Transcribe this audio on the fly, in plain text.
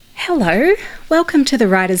Hello, welcome to the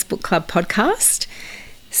Writers Book Club podcast.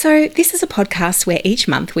 So this is a podcast where each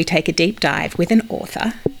month we take a deep dive with an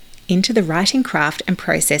author into the writing craft and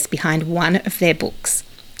process behind one of their books.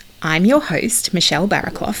 I'm your host, Michelle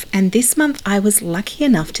Barraclough, and this month I was lucky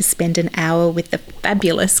enough to spend an hour with the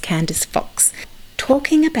fabulous Candice Fox,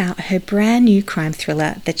 talking about her brand new crime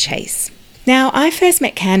thriller, The Chase. Now, I first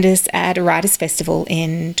met Candice at a writers' festival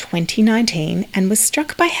in 2019 and was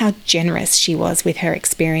struck by how generous she was with her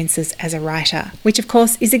experiences as a writer, which of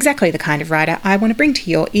course is exactly the kind of writer I want to bring to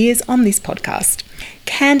your ears on this podcast.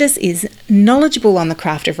 Candice is knowledgeable on the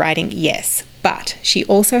craft of writing, yes, but she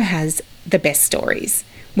also has the best stories.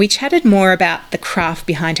 We chatted more about the craft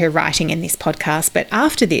behind her writing in this podcast, but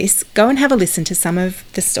after this, go and have a listen to some of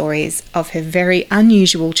the stories of her very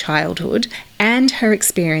unusual childhood and her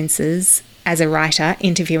experiences as a writer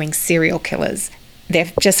interviewing serial killers.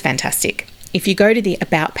 They're just fantastic. If you go to the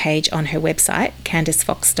About page on her website,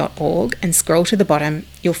 candicefox.org, and scroll to the bottom,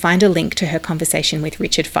 you'll find a link to her conversation with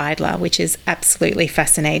Richard Fidler, which is absolutely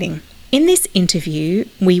fascinating. In this interview,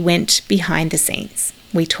 we went behind the scenes.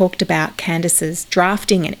 We talked about Candice's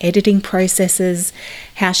drafting and editing processes,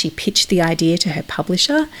 how she pitched the idea to her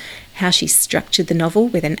publisher, how she structured the novel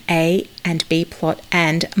with an A and B plot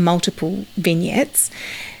and multiple vignettes,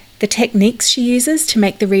 the techniques she uses to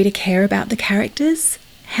make the reader care about the characters,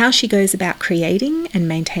 how she goes about creating and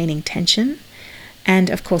maintaining tension,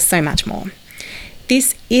 and of course so much more.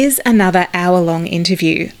 This is another hour-long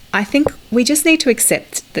interview. I think we just need to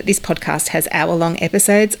accept that this podcast has hour-long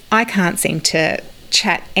episodes. I can't seem to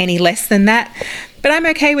chat any less than that, but I'm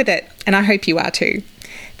okay with it, and I hope you are too.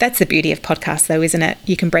 That's the beauty of podcasts though, isn't it?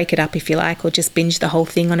 You can break it up if you like, or just binge the whole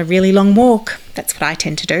thing on a really long walk. That's what I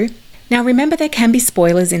tend to do. Now remember, there can be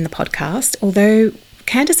spoilers in the podcast, although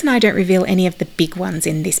Candice and I don't reveal any of the big ones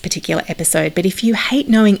in this particular episode, but if you hate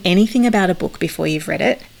knowing anything about a book before you've read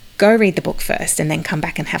it, go read the book first and then come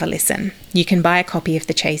back and have a listen. You can buy a copy of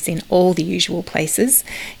The Chase in all the usual places.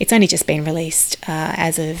 It's only just been released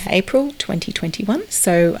as of April 2021,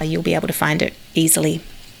 so you'll be able to find it easily.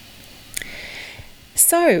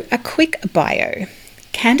 So, a quick bio.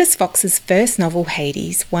 Candice Fox's first novel,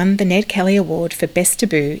 Hades, won the Ned Kelly Award for Best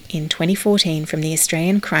Debut in 2014 from the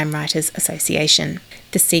Australian Crime Writers Association.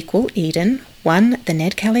 The sequel, Eden, won the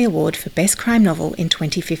Ned Kelly Award for Best Crime Novel in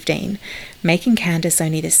 2015, making Candice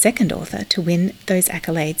only the second author to win those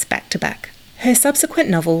accolades back-to-back. Her subsequent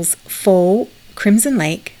novels, Fall, Crimson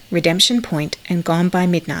Lake, Redemption Point, and Gone by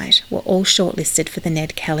Midnight, were all shortlisted for the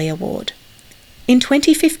Ned Kelly Award. In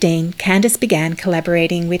 2015, Candice began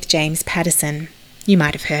collaborating with James Patterson. You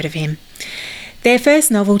might have heard of him. Their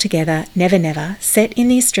first novel together, Never Never, set in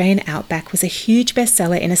the Australian outback, was a huge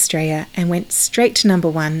bestseller in Australia and went straight to number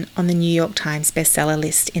 1 on the New York Times bestseller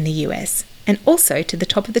list in the US, and also to the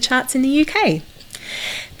top of the charts in the UK.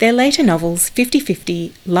 Their later novels,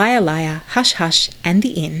 50-50, Liar Liar, Hush Hush, and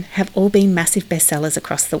The Inn, have all been massive bestsellers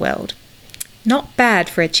across the world. Not bad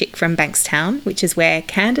for a chick from Bankstown, which is where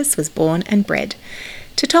Candice was born and bred.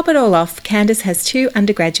 To top it all off, Candice has 2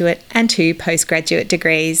 undergraduate and 2 postgraduate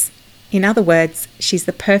degrees. In other words, she's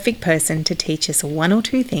the perfect person to teach us 1 or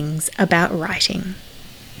 2 things about writing.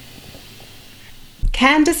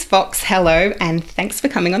 Candice Fox, hello, and thanks for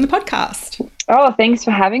coming on the podcast. Oh, thanks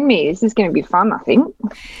for having me. This is going to be fun, I think.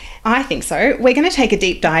 I think so. We're going to take a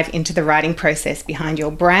deep dive into the writing process behind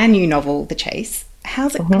your brand new novel, The Chase.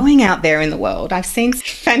 How's it going out there in the world? I've seen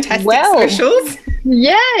fantastic socials.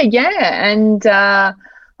 Yeah. And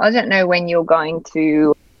I don't know when you're going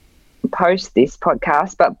to post this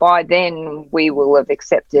podcast, but by then we will have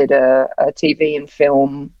accepted a TV and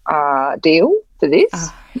film deal for this.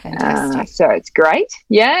 Oh, fantastic. So it's great.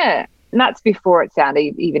 Yeah. And that's before it's out,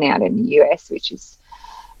 even out in the US, which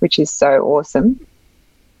is so awesome.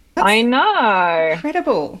 That's I know.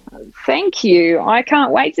 Incredible. Thank you. I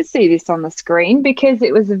can't wait to see this on the screen because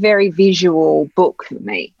it was a very visual book for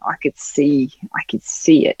me. I could see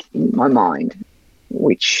it in my mind,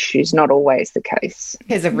 which is not always the case.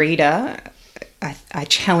 As a reader, I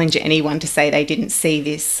challenge anyone to say they didn't see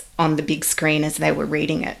this on the big screen as they were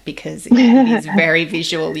reading it, because it is very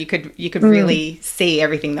visual. You could really see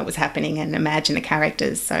everything that was happening and imagine the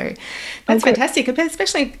characters. So that's fantastic,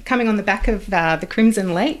 especially coming on the back of the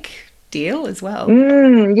Crimson Lake deal as well.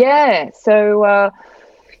 Yeah. So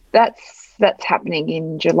that's happening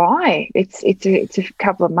in July. It's a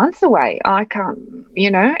couple of months away. I can't,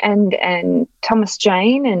 and Thomas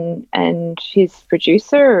Jane and his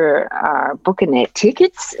producer are booking their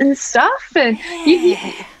tickets and stuff. And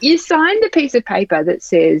you signed a piece of paper that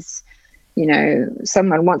says,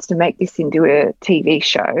 someone wants to make this into a TV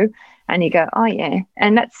show, and you go, oh yeah.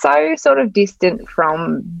 And that's so sort of distant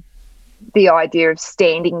from the idea of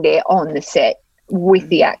standing there on the set with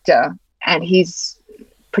the actor and he's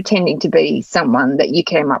pretending to be someone that you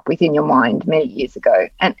came up with in your mind many years ago.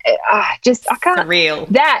 And I can't. Surreal.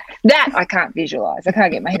 That I can't visualize. I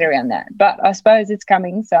can't get my head around that. But I suppose it's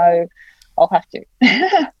coming, so I'll have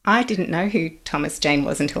to. I didn't know who Thomas Jane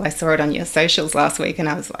was until I saw it on your socials last week, and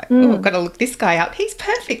I was like, oh, I've got to look this guy up. He's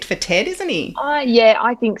perfect for Ted, isn't he? Yeah,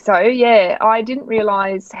 I think so. Yeah, I didn't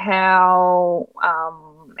realise how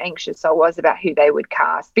anxious I was about who they would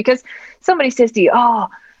cast, because somebody says to you, oh,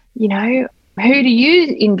 you know, who do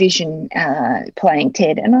you envision playing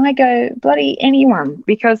Ted? And I go, bloody anyone,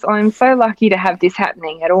 because I'm so lucky to have this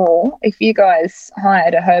happening at all. If you guys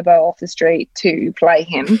hired a hobo off the street to play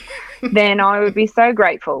him, then I would be so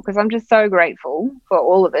grateful, because I'm just so grateful for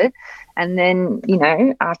all of it. And then, you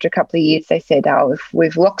know, after a couple of years, they said, oh,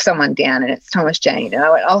 we've locked someone down and it's Thomas Jane. And I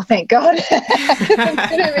went, oh, thank God. It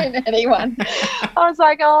could have been anyone. I was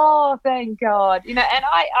like, oh, thank God. You know, and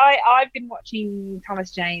I've been watching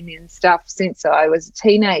Thomas Jane and stuff since I was a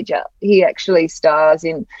teenager. He actually stars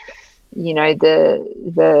in, you know,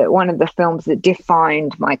 the one of the films that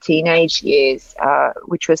defined my teenage years,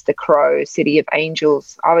 which was The Crow, City of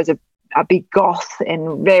Angels. I was a big goth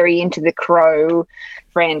and very into the Crow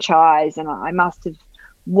franchise, and I must have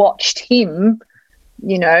watched him,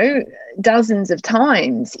 you know, dozens of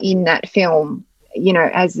times in that film, you know,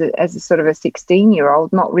 as a sort of a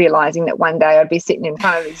 16-year-old, not realising that one day I'd be sitting in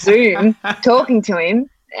front of a Zoom talking to him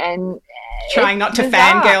and trying not to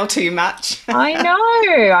fangirl too much. I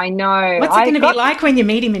know. What's it going to be like when you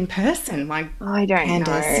meet him in person? I don't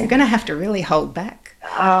know. You're going to have to really hold back.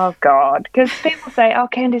 Oh, God, because people say, oh,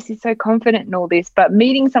 Candice is so confident and all this, but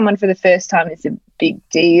meeting someone for the first time is a big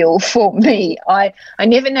deal for me. I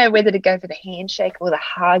never know whether to go for the handshake or the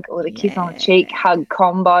hug or the kiss on the cheek, hug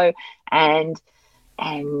combo, and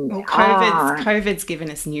well, COVID's given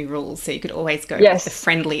us new rules, so you could always go with the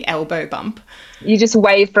friendly elbow bump. You just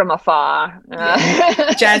wave from afar.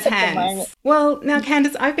 Jazz hands. Well, now,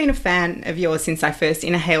 Candice, I've been a fan of yours since I first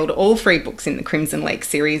inhaled all 3 books in the Crimson Lake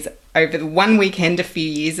series over the one weekend a few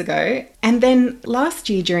years ago. And then last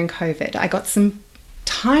year during COVID, I got some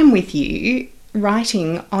time with you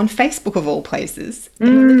writing on Facebook of all places,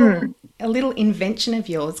 a little invention of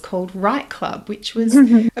yours called Write Club, which was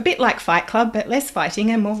a bit like Fight Club, but less fighting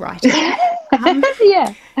and more writing.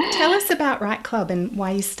 Yeah. Tell us about Write Club and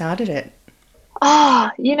why you started it. Oh,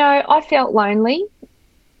 you know, I felt lonely.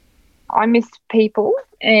 I missed people,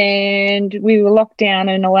 and we were locked down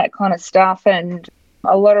and all that kind of stuff, and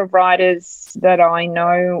a lot of writers that I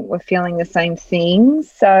know were feeling the same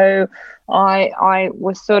things. So I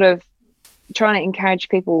was sort of trying to encourage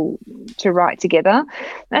people to write together.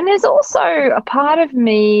 And there's also a part of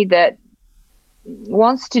me that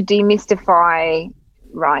wants to demystify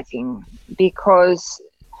writing, because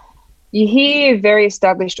you hear very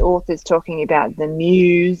established authors talking about the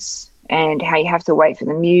muse and how you have to wait for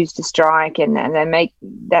the muse to strike, and they make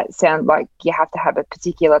that sound like you have to have a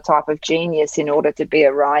particular type of genius in order to be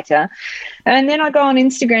a writer. And then I go on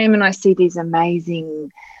Instagram and I see these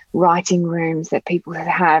amazing writing rooms that people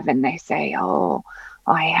have, and they say, oh,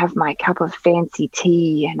 I have my cup of fancy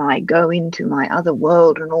tea and I go into my other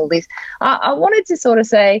world and all this. I wanted to sort of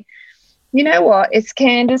say, you know what, it's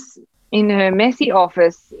Candice in her messy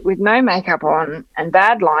office with no makeup on and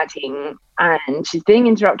bad lighting, and she's being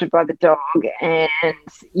interrupted by the dog, and,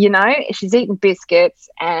 you know, she's eating biscuits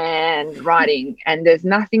and writing, and there's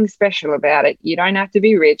nothing special about it. You don't have to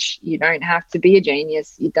be rich. You don't have to be a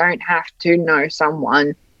genius. You don't have to know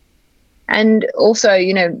someone. And also,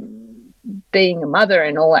 you know, being a mother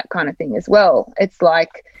and all that kind of thing as well. It's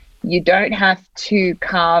like you don't have to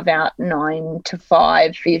carve out 9 to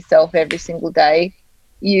 5 for yourself every single day.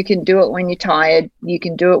 You can do it when you're tired. You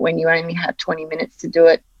can do it when you only have 20 minutes to do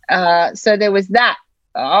it. So there was that.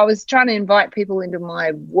 I was trying to invite people into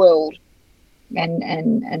my world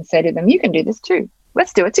and say to them, you can do this too.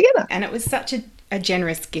 Let's do it together. And it was such a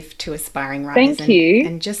generous gift to aspiring writers. Thank you.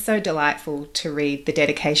 And just so delightful to read the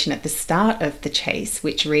dedication at the start of The Chase,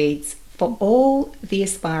 which reads, for all the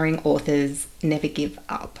aspiring authors, never give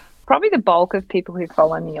up. Probably the bulk of people who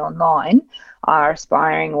follow me online are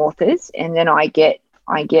aspiring authors, and then I get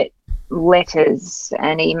letters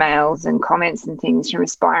and emails and comments and things from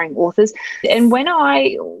aspiring authors. And when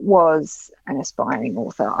I was an aspiring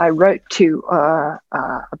author, I wrote to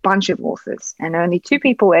a bunch of authors, and only 2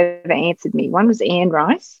 people ever answered me. One was Anne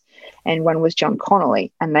Rice and one was John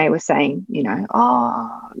Connolly, and they were saying, you know,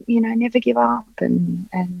 never give up and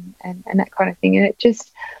that kind of thing. And it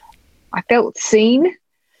just, I felt seen.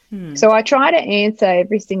 So I try to answer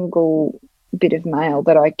every single bit of mail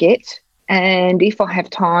that I get, And if I have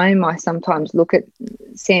time, I sometimes look at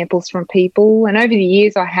samples from people. And over the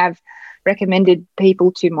years, I have recommended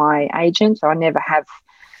people to my agent. So I never have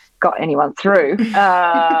got anyone through,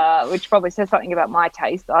 which probably says something about my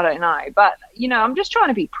taste. I don't know. But, I'm just trying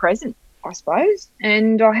to be present, I suppose.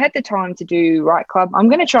 And I had the time to do Write Club. I'm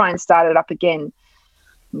going to try and start it up again.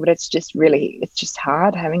 But it's just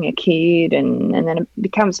hard having a kid, and then it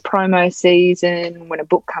becomes promo season when a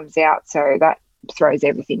book comes out. So that throws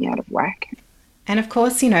everything out of whack. And of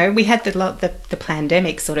course, we had the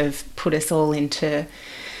pandemic sort of put us all into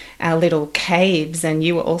our little caves, and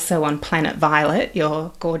you were also on Planet Violet,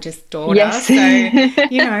 your gorgeous daughter. Yes. So,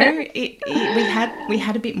 we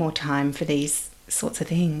had a bit more time for these sorts of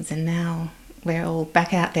things, and now we're all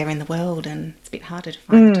back out there in the world, and it's a bit harder to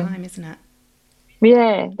find the time, isn't it?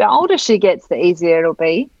 Yeah, the older she gets, the easier it'll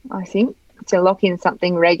be, I think, to lock in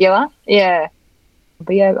something regular. Yeah.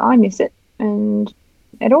 But yeah, I miss it. And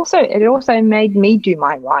it also made me do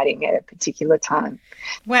my writing at a particular time.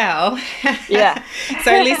 Well, yeah.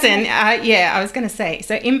 So listen, I was going to say,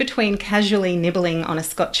 so in between casually nibbling on a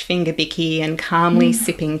Scotch finger bicky and calmly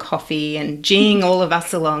sipping coffee and geeing all of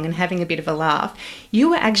us along and having a bit of a laugh, you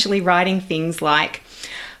were actually writing things like,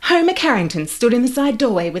 Homer Carrington stood in the side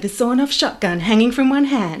doorway with a sawn-off shotgun hanging from one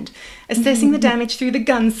hand. Assessing the damage through the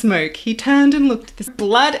gun smoke, he turned and looked at this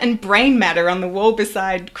blood and brain matter on the wall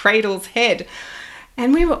beside Cradle's head.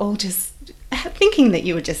 And we were all just thinking that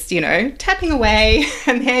you were just, tapping away,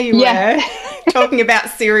 and there you were, talking about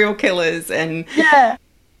serial killers and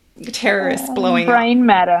terrorists blowing brain up.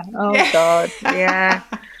 matter. Oh, God, yeah.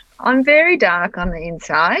 I'm very dark on the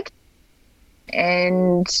inside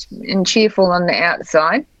and cheerful on the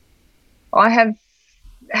outside. I have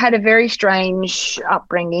had a very strange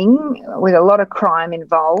upbringing with a lot of crime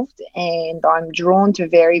involved, and I'm drawn to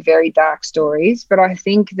very, very dark stories. But I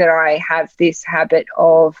think that I have this habit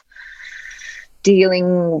of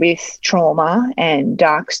dealing with trauma and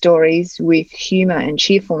dark stories with humour and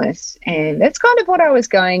cheerfulness. And that's kind of what I was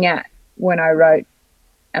going at when I wrote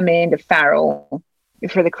Amanda Farrell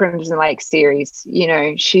for the Crimson Lake series.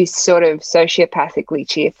 She's sort of sociopathically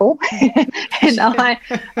cheerful. And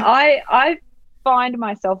I find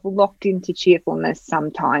myself locked into cheerfulness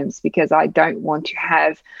sometimes because I don't want to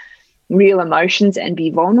have real emotions and be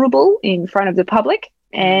vulnerable in front of the public.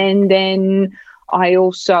 And then I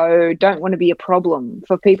also don't want to be a problem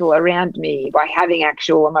for people around me by having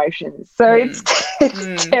actual emotions. So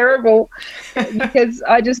it's terrible because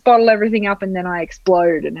I just bottle everything up and then I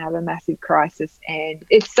explode and have a massive crisis. And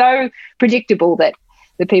it's so predictable that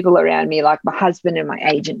the people around me, like my husband and my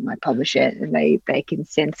agent, my publisher, and they can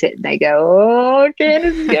sense it. And they go, "Oh,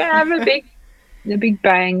 Candace is going to have a big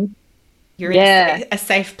bang." You're in a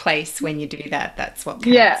safe place when you do that. That's what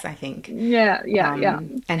counts, I think. Yeah.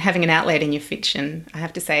 And having an outlet in your fiction, I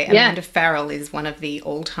have to say, Amanda Farrell is one of the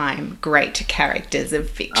all-time great characters of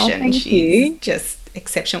fiction. Oh, thank She's you. Just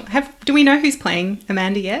exceptional. Do we know who's playing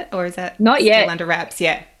Amanda yet, or is that not yet? Still under wraps?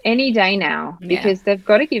 Yeah. Any day now, because they've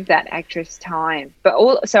got to give that actress time. But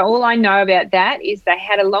all I know about that is they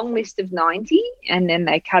had a long list of 90 and then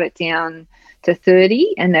they cut it down to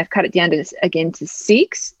 30 and they've cut it down to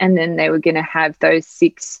 6, and then they were going to have those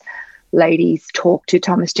 6 ladies talk to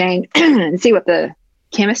Thomas Jane and see what the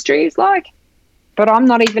chemistry is like. But I'm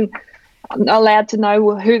not even allowed to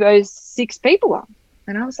know who those 6 people are.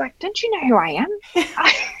 And I was like, don't you know who I am?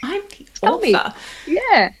 I'm the Tell author. Me.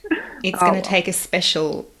 Yeah. It's going to take a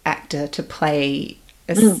special actor to play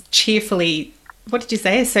a cheerfully, what did you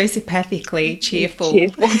say, a sociopathically cheerful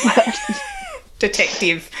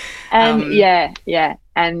detective. And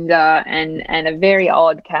and a very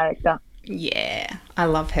odd character. Yeah, I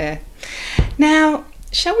love her. Now,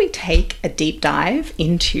 shall we take a deep dive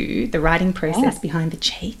into the writing process behind the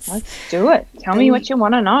chase? Let's do it. Tell me what you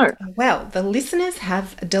want to know. Well, the listeners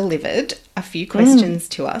have delivered a few questions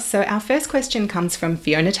to us. So our first question comes from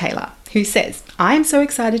Fiona Taylor, who says, I am so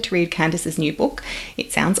excited to read Candace's new book.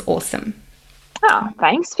 It sounds awesome. Oh,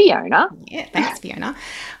 thanks, Fiona. Yeah, thanks, Fiona.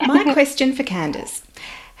 My question for Candace.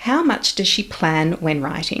 How much does she plan when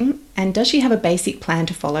writing? And does she have a basic plan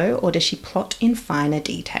to follow, or does she plot in finer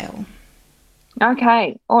detail?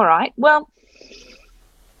 Okay, all right. Well,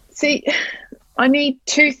 see, I need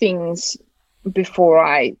 2 things before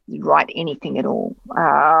I write anything at all.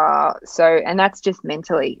 And that's just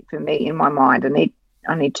mentally for me in my mind.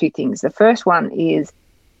 I need 2 things. The first one is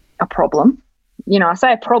a problem. I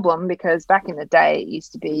say a problem because back in the day it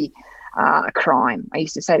used to be a crime. I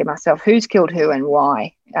used to say to myself, who's killed who and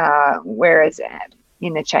why? Whereas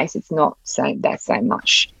in the chase, it's not so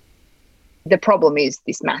much. The problem is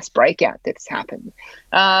this mass breakout that's happened.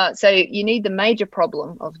 So you need the major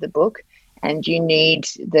problem of the book, and you need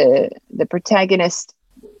the protagonist.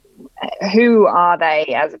 Who are they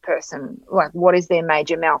as a person? Like, what is their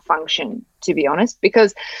major malfunction, to be honest?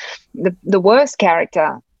 Because the worst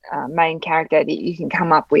character, main character that you can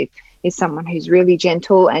come up with is someone who's really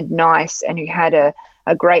gentle and nice and who had a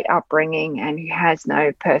great upbringing and who has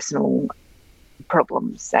no personal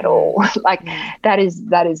problems at all. Like, that is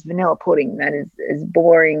vanilla pudding. That is as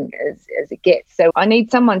boring as it gets. So I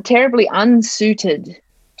need someone terribly unsuited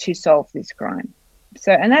to solve this crime.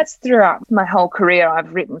 So, and that's throughout my whole career.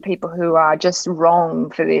 I've written people who are just wrong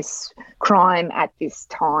for this crime at this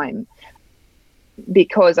time,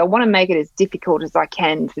 because I want to make it as difficult as I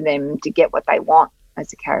can for them to get what they want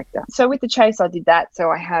as a character. So with The Chase, I did that. So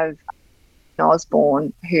I have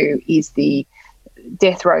Osborne, who is the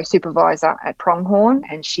death row supervisor at Pronghorn,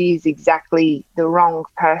 and she's exactly the wrong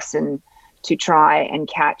person to try and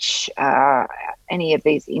catch any of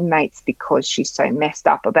these inmates, because she's so messed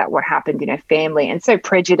up about what happened in her family and so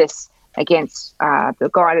prejudiced against the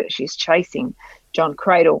guy that she's chasing, John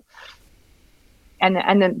Cradle. And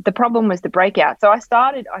the problem was the breakout. So I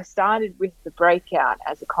started with the breakout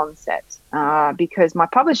as a concept because my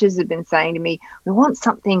publishers had been saying to me, we want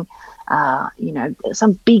something,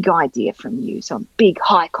 some big idea from you, some big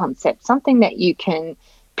high concept, something that you can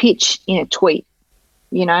pitch in a tweet.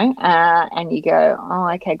 And you go, oh,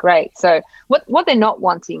 okay, great. So what they're not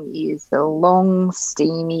wanting is the long,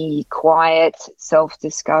 steamy, quiet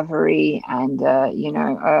self-discovery and,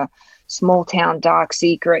 a small town dark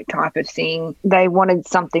secret type of thing. They wanted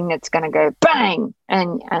something that's going to go bang,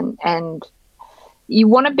 and you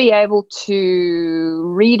want to be able to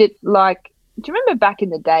read it like, do you remember back in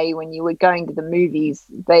the day when you were going to the movies,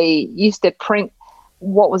 they used to print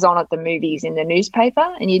what was on at the movies in the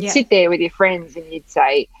newspaper, and you'd sit there with your friends and you'd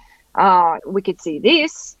say, we could see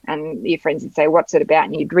this, and your friends would say, what's it about?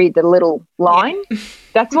 And you'd read the little line.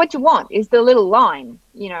 That's what you want, is the little line,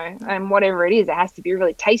 and whatever it is, it has to be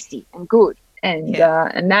really tasty and good. And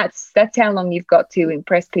that's how long you've got to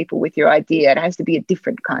impress people with your idea. It has to be a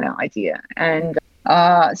different kind of idea. And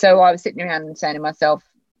so I was sitting around and saying to myself,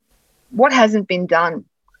 what hasn't been done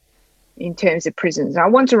in terms of prisons? I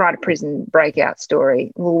want to write a prison breakout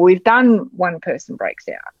story. Well, we've done one person breaks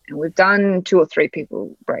out, and we've done 2 or 3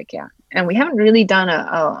 people break out, and we haven't really done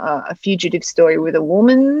a fugitive story with a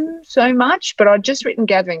woman so much. But I'd just written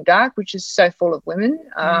Gathering Dark, which is so full of women.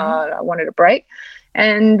 I wanted a break,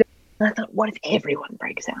 and I thought, what if everyone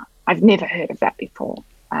breaks out? I've never heard of that before.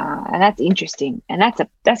 And that's interesting, and that's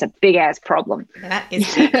a big ass problem. That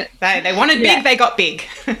is big. They wanted big, they got big.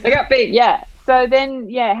 They got big, yeah. So then,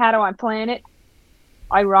 how do I plan it?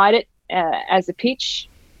 I write it as a pitch.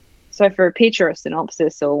 So for a pitch or a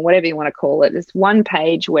synopsis or whatever you want to call it, it's one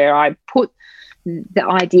page where I put the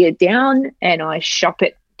idea down and I shop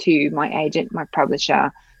it to my agent, my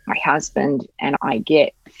publisher, my husband, and I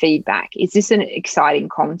get feedback. Is this an exciting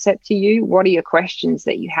concept to you? What are your questions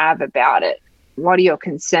that you have about it? What are your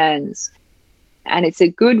concerns? And it's a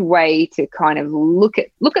good way to kind of look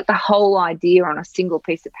at the whole idea on a single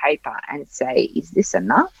piece of paper and say, is this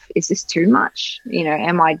enough? Is this too much?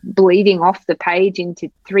 Am I bleeding off the page into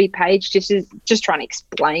 3 pages just trying to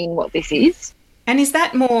explain what this is? And is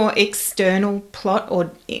that more external plot,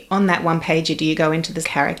 or on that one page do you go into the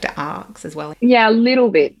character arcs as well? Yeah, a little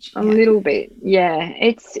bit. Yeah,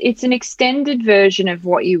 it's an extended version of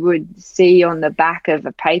what you would see on the back of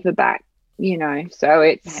a paperback, so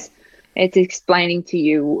it's explaining to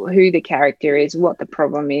you who the character is, what the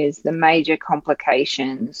problem is, the major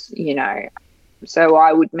complications, So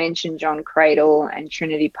I would mention John Cradle and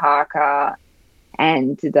Trinity Parker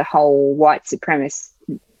and the whole white supremacist.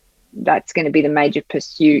 That's going to be the major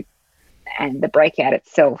pursuit, and the breakout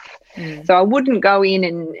itself. So I wouldn't go in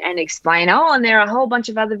and explain, and there are a whole bunch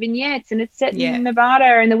of other vignettes and it's set in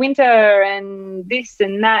Nevada in the winter and this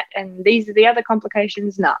and that and these are the other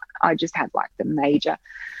complications. No, I just have like the major.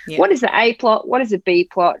 What is the A plot? What is the B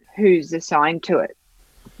plot? Who's assigned to it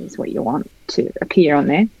is what you want to appear on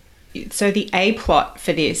there. So the A plot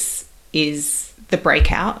for this is the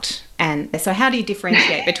breakout. And so how do you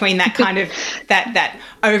differentiate between that kind of that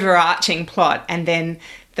overarching plot, and then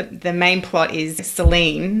the main plot is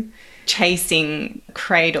Celine chasing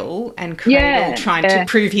Cradle and Cradle trying to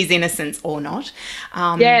prove his innocence or not?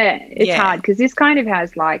 It's hard because this kind of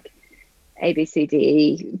has like A, B, C,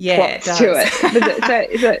 D, E plots to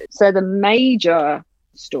it. So the major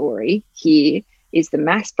story here is the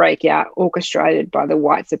mass breakout orchestrated by the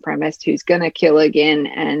white supremacist who's going to kill again,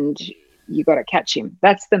 and you got to catch him.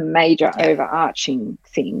 That's the major overarching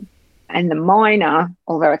thing. And the minor,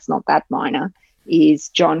 although it's not that minor, is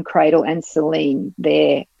John Cradle and Celine,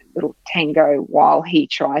 their little tango while he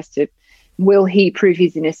tries to will he prove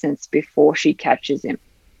his innocence before she catches him?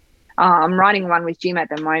 I'm writing one with Jim at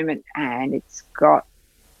the moment, and it's got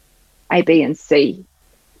A, B, and C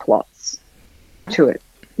plots to it,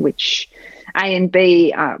 which A and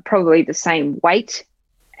B are probably the same weight,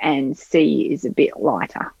 and C is a bit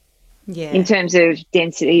lighter. Yeah. In terms of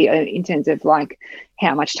density, in terms of like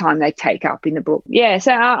how much time they take up in the book. Yeah,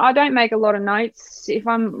 so I don't make a lot of notes. If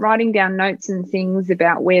I'm writing down notes and things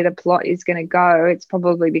about where the plot is going to go, it's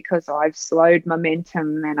probably because I've slowed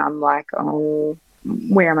momentum and I'm like, oh,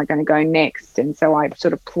 where am I going to go next? And so I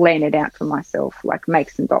sort of plan it out for myself, like make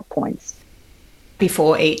some dot points.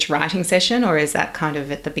 Before each writing session, or is that kind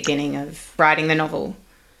of at the beginning of writing the novel?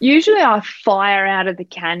 Usually I fire out of the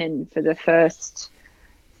cannon for the first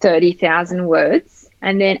 30,000 words,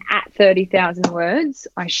 and then at 30,000 words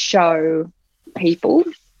I show people,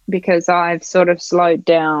 because I've sort of slowed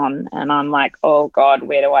down and I'm like, oh God,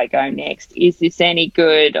 where do I go next? Is this any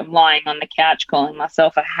good? I'm lying on the couch calling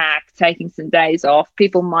myself a hack, taking some days off.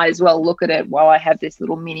 People might as well look at it while I have this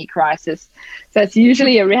little mini crisis. So it's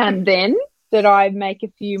usually around then that I make a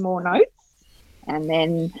few more notes. And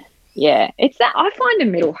then, yeah, it's that I find the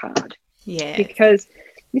middle hard. Yeah. Because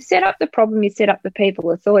you set up the problem, you set up the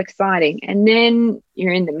people, it's all exciting. And then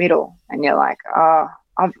you're in the middle and you're like, oh,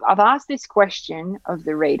 I've asked this question of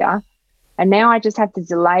the reader, and now I just have to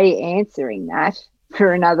delay answering that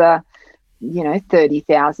for another,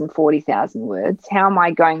 30,000, 40,000 words. How am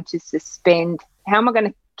I going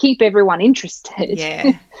to keep everyone interested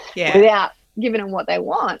Yeah. without giving them what they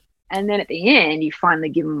want? And then at the end, you finally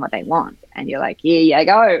give them what they want and you're like, here you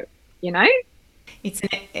go, It's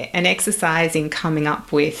an exercise in coming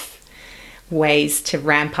up with ways to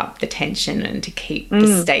ramp up the tension and to keep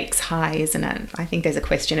the stakes high, isn't it? I think there's a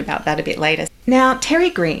question about that a bit later. Now, Terry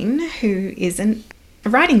Green, who is a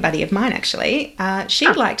writing buddy of mine actually,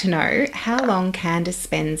 she'd like to know how long Candace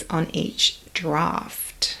spends on each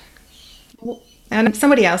draft. And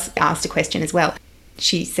somebody else asked a question as well.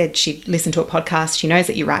 She said she listened to a podcast. She knows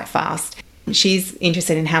that you write fast. She's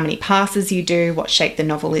interested in how many passes you do, what shape the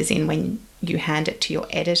novel is in when you hand it to your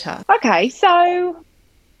editor. Okay, so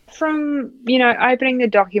from, opening the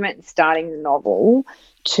document and starting the novel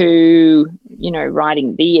to,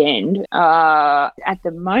 writing the end, at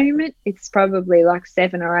the moment, it's probably like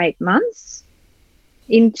 7 or 8 months.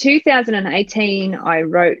 In 2018, I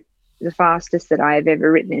wrote the fastest that I have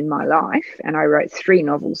ever written in my life, and I wrote 3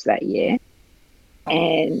 novels that year.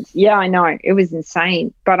 And yeah, I know it was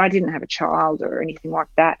insane, but I didn't have a child or anything like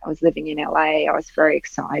that. I was living in LA. I was very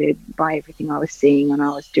excited by everything I was seeing and I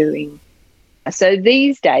was doing. So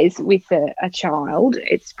these days with a child,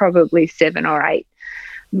 it's probably 7 or 8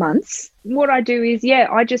 months. What I do is,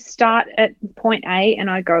 I just start at point A and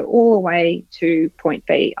I go all the way to point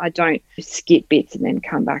B. I don't skip bits and then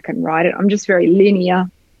come back and write it. I'm just very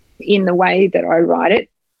linear in the way that I write it.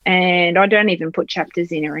 And I don't even put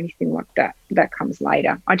chapters in or anything like that. That comes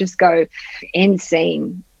later. I just go end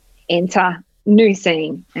scene, enter, new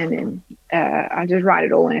scene, and then I just write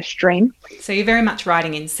it all in a stream. So you're very much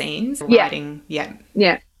writing in scenes? Yeah.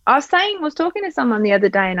 I was talking to someone the other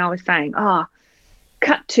day and I was saying,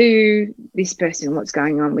 cut to this person, what's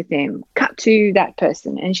going on with them, cut to that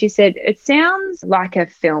person. And she said, it sounds like a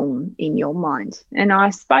film in your mind. And I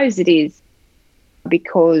suppose it is,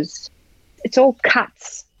 because it's all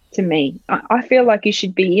cuts. To me, I feel like you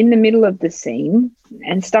should be in the middle of the scene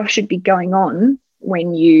and stuff should be going on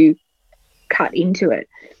when you cut into it.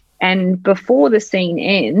 And before the scene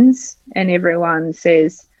ends and everyone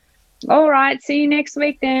says, all right, see you next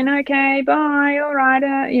week then. Okay, bye. All right.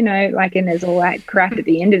 And there's all that crap at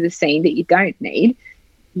the end of the scene that you don't need.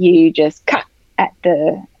 You just cut at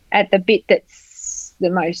the bit that's the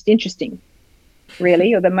most interesting,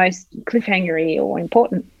 really, or the most cliffhangery or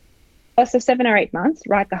important. So 7 or 8 months,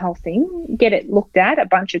 write the whole thing, get it looked at a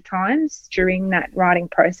bunch of times during that writing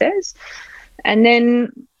process. And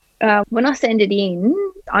then when I send it in,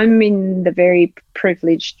 I'm in the very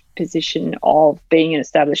privileged position of being an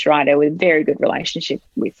established writer with a very good relationship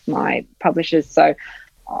with my publishers. So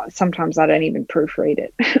sometimes I don't even proofread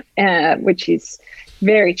it, which is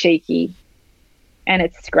very cheeky and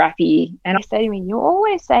it's scrappy. And I say to me, you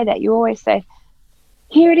always say that. You always say,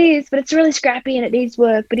 here it is, but it's really scrappy and it needs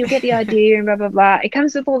work, but you'll get the idea and blah, blah, blah. It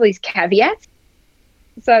comes with all these caveats.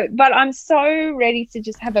 So, but I'm so ready to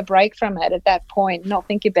just have a break from it at that point, not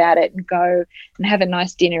think about it and go and have a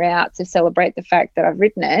nice dinner out to celebrate the fact that I've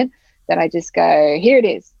written it, that I just go, here it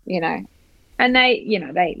is, And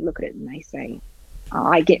they look at it and they say, oh,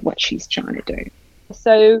 I get what she's trying to do.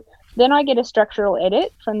 So then I get a structural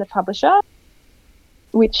edit from the publisher,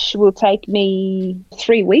 which will take me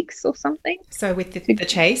 3 weeks or something. So with the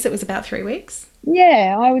chase, it was about 3 weeks?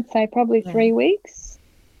 Yeah, I would say probably 3 weeks,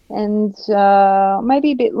 and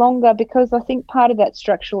maybe a bit longer, because I think part of that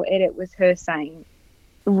structural edit was her saying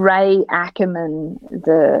Ray Ackerman,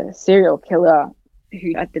 the serial killer,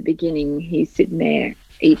 who at the beginning he's sitting there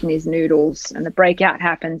eating his noodles and the breakout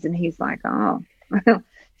happens and he's like, oh,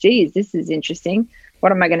 geez, this is interesting.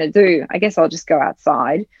 What am I going to do? I guess I'll just go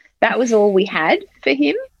outside. That was all we had for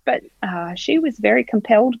him. But she was very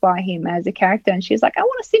compelled by him as a character, and she's like, I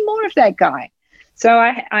want to see more of that guy. So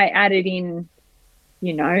I added in,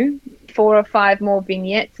 4 or 5 more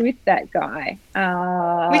vignettes with that guy.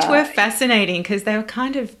 Which were fascinating because they were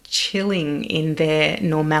kind of chilling in their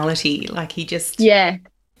normality. Like he just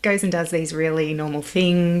goes and does these really normal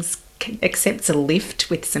things, accepts a lift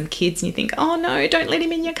with some kids, and you think, oh, no, don't let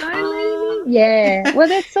him in your car. Yeah. Well,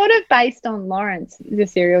 that's sort of based on Lawrence, the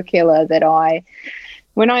serial killer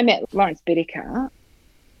when I met Lawrence Bittaker,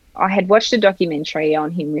 I had watched a documentary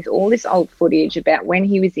on him with all this old footage about when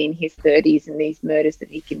he was in his 30s and these murders that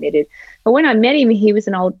he committed. But when I met him, he was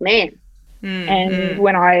an old man. And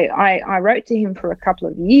when I wrote to him for a couple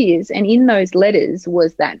of years, and in those letters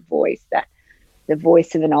was that voice, the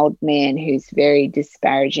voice of an old man who's very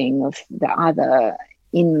disparaging of the other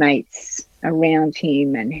inmates around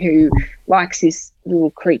him, and who likes his little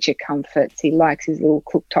creature comforts. He likes his little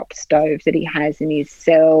cooktop stove that he has in his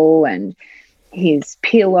cell, and his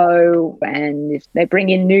pillow, and if they bring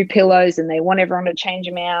in new pillows and they want everyone to change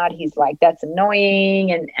them out, he's like, that's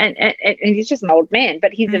annoying, and he's just an old man,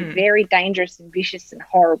 but he's a very dangerous and vicious and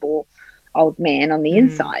horrible old man on the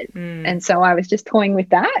inside. And so I was just toying with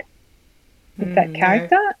that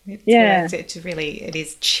character. It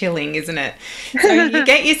is chilling, isn't it? So you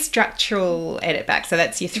get your structural edit back, so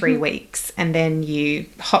that's your 3 weeks, and then you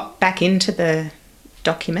hop back into the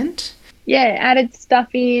document. Yeah, added stuff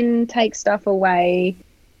in, take stuff away.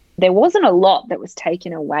 There wasn't a lot that was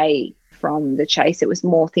taken away from the chase. It was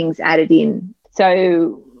more things added in.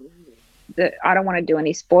 So I don't want to do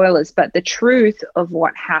any spoilers, but the truth of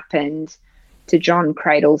what happened to John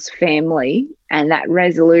Cradle's family and that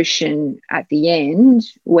resolution at the end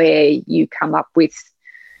where you come up with,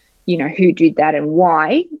 who did that and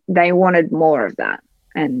why, they wanted more of that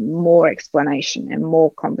and more explanation and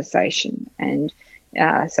more conversation. And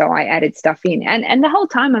so I added stuff in. And the whole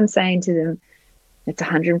time I'm saying to them, it's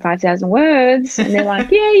 105,000 words. And they're like,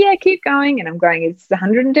 yeah, keep going. And I'm going, it's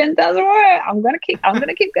 110,000 words. I'm going to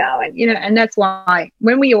keep going, and that's why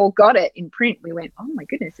when we all got it in print, we went, oh my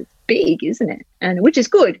goodness, it's big, isn't it? And which is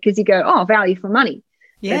good, because you go, oh, value for money.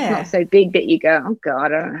 Yeah. But it's not so big that you go, oh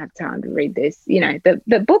God, I don't have time to read this.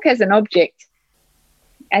 The book has an object.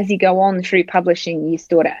 As you go on through publishing, you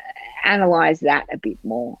sort of analyze that a bit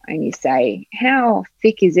more, and you say, how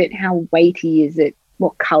thick is it? How weighty is it?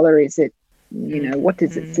 What color is it? What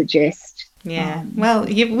does it suggest? Yeah. Well,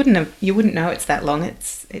 you wouldn't know it's that long.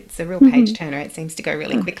 It's a real page turner. It seems to go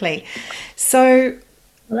really quickly. So,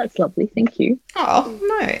 well, that's lovely. Thank you. Oh,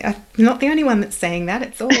 no, I'm not the only one that's saying that.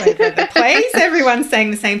 It's all over the place. Everyone's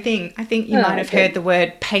saying the same thing. I think you might have heard the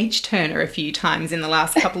word page turner a few times in the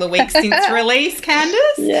last couple of weeks since release,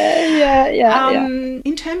 Candice. Yeah.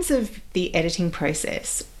 In terms of the editing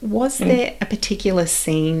process, was there a particular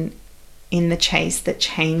scene in the chase that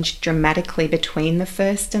changed dramatically between the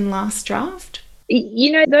first and last draft?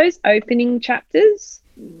 Those opening chapters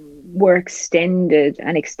were extended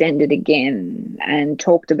again and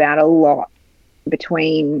talked about a lot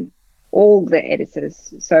between all the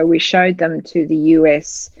editors. So we showed them to the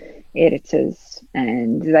US editors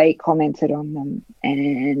and they commented on them.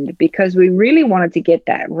 And because we really wanted to get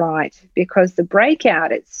that right, because the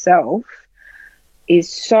breakout itself is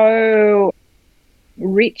so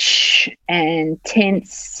rich and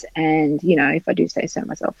tense, and if I do say so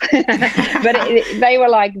myself, but they were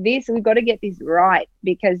like, this, we've got to get this right,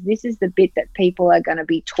 because this is the bit that people are going to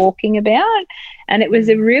be talking about. And it was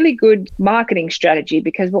a really good marketing strategy,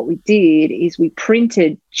 because what we did is we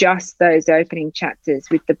printed just those opening chapters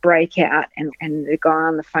with the breakout, and the guy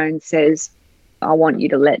on the phone says, I want you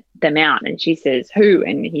to let them out. And she says, who?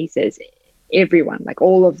 And he says, everyone, like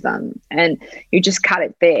all of them. And you just cut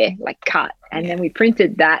it there, like cut. And then we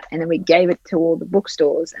printed that, and then we gave it to all the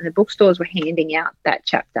bookstores, and the bookstores were handing out that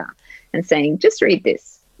chapter and saying, just read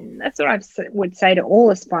this. And that's what I would say to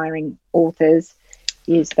all aspiring authors,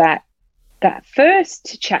 is that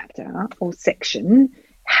first chapter or section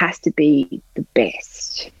has to be the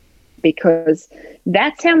best, because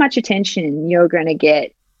that's how much attention you're going to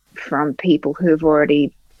get from people who've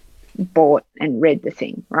already bought and read the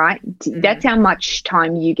thing, right? That's how much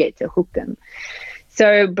time you get to hook them.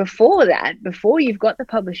 So before that, before you've got the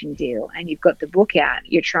publishing deal and you've got the book out,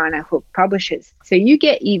 you're trying to hook publishers. So you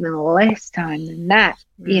get even less time than that,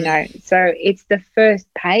 you know. So it's the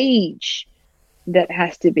first page that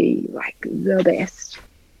has to be like the best.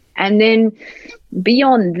 And then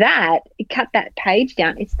beyond that, cut that page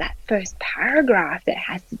down. It's that first paragraph that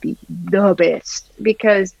has to be the best,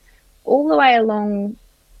 because all the way along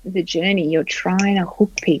the journey, you're trying to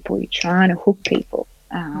hook people.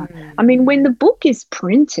 I mean, when the book is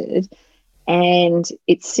printed and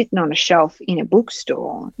it's sitting on a shelf in a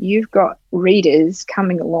bookstore, you've got readers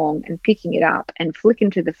coming along and picking it up and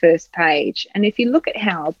flicking to the first page. And if you look at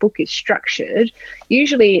how a book is structured,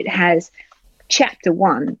 usually it has chapter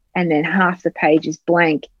 1 and then half the page is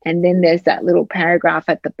blank, and then there's that little paragraph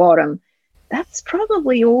at the bottom. That's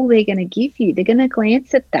probably all they're going to give you. They're going to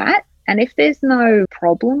glance at that, and if there's no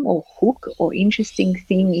problem or hook or interesting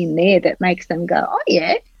thing in there that makes them go, oh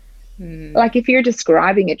yeah, like if you're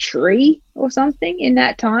describing a tree or something in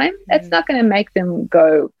that time, that's not going to make them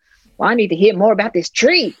go, well, I need to hear more about this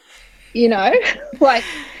tree, you know. Like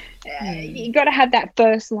you got to have that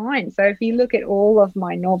first line. So if you look at all of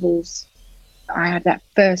my novels, I have that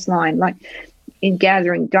first line. Like in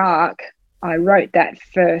Gathering Dark, I wrote that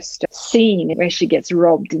first scene where she gets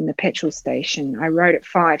robbed in the petrol station. I wrote it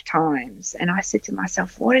 5 times, and I said to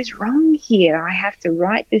myself, what is wrong here? I have to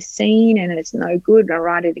write this scene and it's no good. I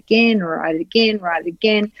write it again, write it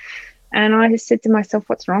again. And I just said to myself,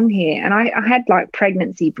 what's wrong here? And I had like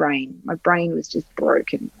pregnancy brain. My brain was just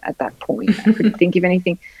broken at that point. I couldn't think of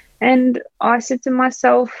anything. And I said to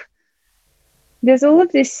myself, there's all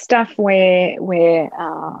of this stuff where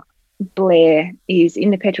Blair is in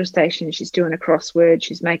the petrol station. She's doing a crossword.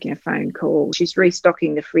 She's making a phone call. She's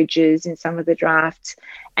restocking the fridges in some of the drafts,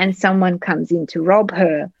 and someone comes in to rob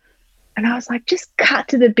her. And I was like, just cut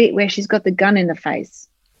to the bit where she's got the gun in the face.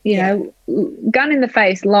 You know, gun in the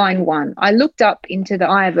face, line 1. I looked up into the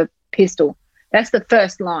eye of a pistol. That's the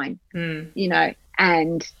first line, you know,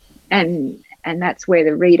 and that's where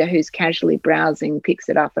the reader who's casually browsing picks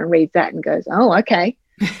it up and reads that and goes, oh, okay.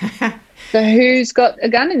 So who's got a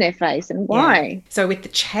gun in their face and why? Yeah. So with The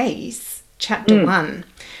Chase, chapter 1,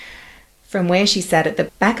 from where she sat at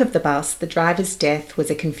the back of the bus, the driver's death was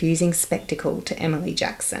a confusing spectacle to Emily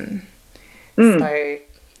Jackson. So,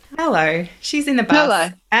 hello, she's in the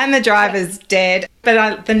bus and the driver's dead.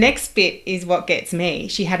 But the next bit is what gets me.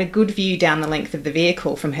 She had a good view down the length of the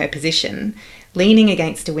vehicle from her position, leaning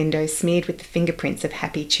against a window smeared with the fingerprints of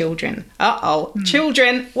happy children.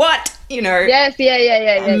 Children, what? You know. Yes,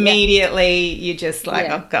 yeah. Immediately you're just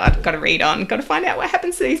like, oh God, got to read on, got to find out what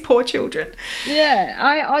happens to these poor children. Yeah,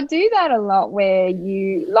 I do that a lot, where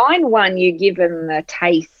line 1, you give them a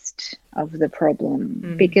taste of the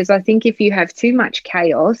problem, because I think if you have too much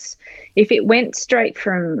chaos, if it went straight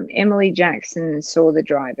from Emily Jackson saw the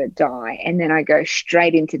driver die and then I go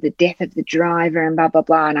straight into the death of the driver and blah, blah,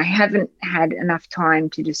 blah, and I haven't had enough time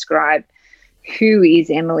to describe who is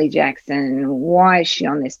Emily Jackson, why is she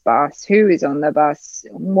on this bus, who is on the bus,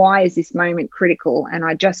 why is this moment critical, and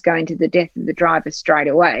I just go into the death of the driver straight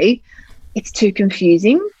away, it's too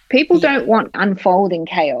confusing. People don't want unfolding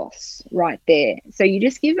chaos right there. So you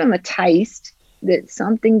just give them a taste that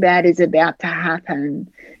something bad is about to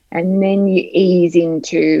happen, and then you ease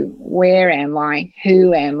into where am I,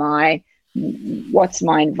 who am I, what's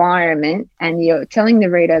my environment, and you're telling the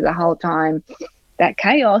reader the whole time that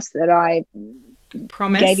chaos that I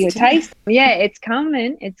promised gave you a taste. Yeah, it's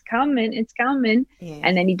coming. Yeah.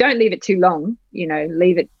 And then you don't leave it too long, you know,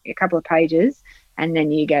 leave it a couple of pages, and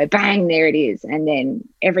then you go, bang, there it is. And then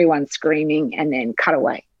everyone's screaming, and then cut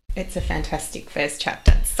away. It's a fantastic first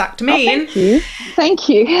chapter. It sucked me in. Thank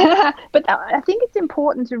you. But I think it's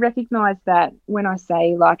important to recognise that when I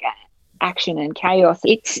say like action and chaos,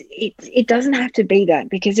 it doesn't have to be that,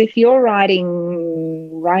 because if you're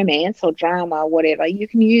writing romance or drama or whatever, you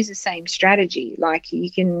can use the same strategy. Like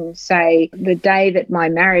you can say, the day that my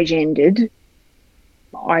marriage ended,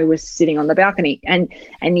 I was sitting on the balcony, and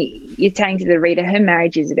you're saying to the reader, her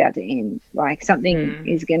marriage is about to end, like something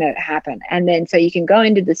is going to happen. And then so you can go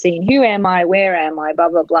into the scene, who am I, where am I, blah,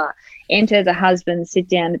 blah, blah, enter the husband, sit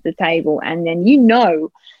down at the table, and then you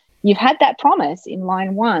know you've had that promise in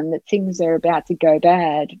line 1 that things are about to go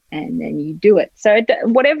bad, and then you do it. So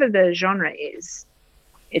whatever the genre is,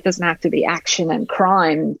 it doesn't have to be action and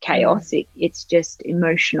crime chaos. It's just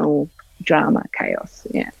emotional drama chaos.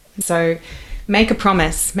 Yeah. So make a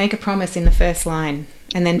promise in the first line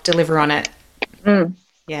and then deliver on it.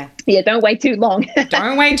 Yeah. Yeah, don't wait too long.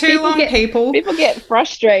 Don't wait too long, people. People get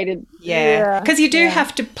frustrated. Yeah. Because you do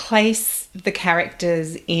have to place the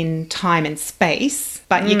characters in time and space,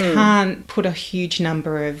 but you can't put a huge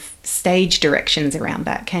number of stage directions around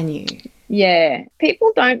that, can you? Yeah.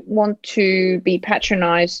 People don't want to be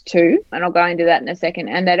patronized too, and I'll go into that in a second.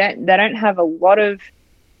 And they don't have a lot of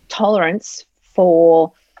tolerance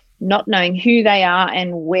for not knowing who they are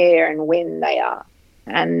and where and when they are.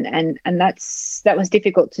 And that was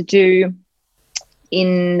difficult to do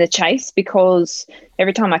in The Chase, because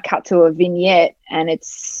every time I cut to a vignette and it's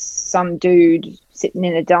some dude sitting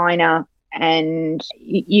in a diner and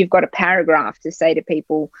you've got a paragraph to say to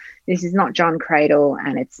people, this is not John Cradle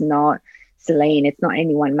and it's not Celine, it's not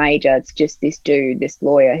anyone major, it's just this dude, this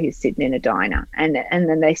lawyer who's sitting in a diner. And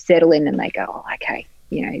then they settle in and they go, oh, okay,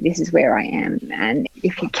 this is where I am. And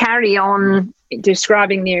if you carry on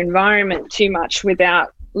describing their environment too much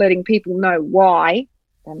without letting people know why,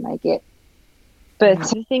 then they get... But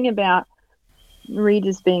the thing about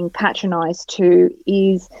readers being patronized too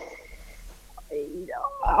is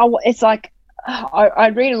it's like I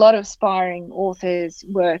read a lot of aspiring authors'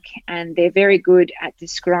 work and they're very good at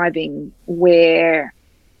describing where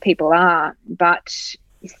people are, but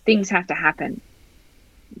things have to happen.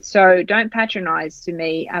 So don't patronize to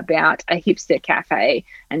me about a hipster cafe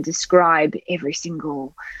and describe every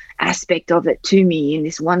single aspect of it to me in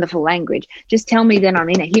this wonderful language. Just tell me that I'm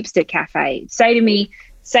in a hipster cafe.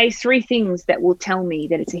 Say 3 things that will tell me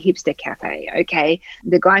that it's a hipster cafe. Okay,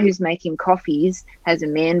 the guy who's making coffees has a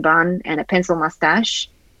man bun and a pencil mustache,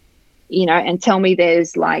 and tell me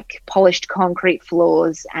there's like polished concrete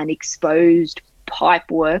floors and exposed pipe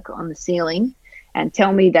work on the ceiling, and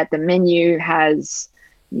tell me that the menu has,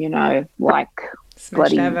 like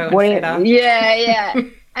bloody whatever. Yeah.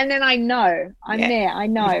 And then I know I'm there. I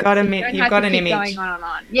know you've got an image. Going on and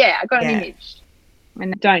on. Yeah, I got an image.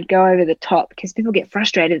 And don't go over the top, because people get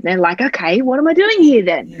frustrated and they're like, okay, what am I doing here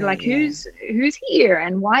then? Who's here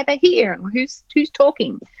and why are they here and who's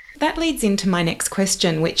talking? That leads into my next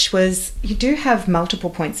question, which was, you do have multiple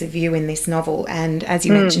points of view in this novel, and as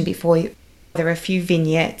you mentioned before, there are a few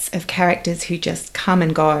vignettes of characters who just come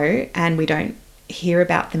and go and we don't hear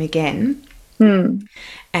about them again.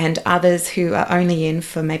 And others who are only in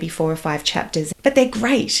for maybe 4 or 5 chapters. But they're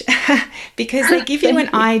great because they give you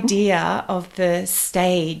an idea of the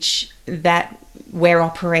stage that we're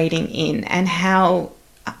operating in and how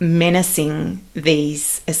menacing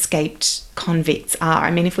these escaped convicts are.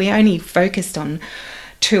 I mean, if we only focused on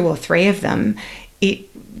 2 or 3 of them,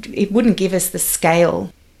 it wouldn't give us the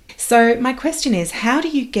scale. So my question is, how do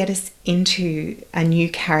you get us into a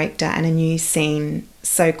new character and a new scene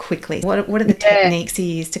so quickly? What are the techniques you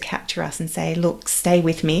use to capture us and say, look, stay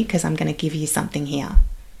with me because I'm going to give you something here?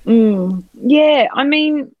 Yeah, I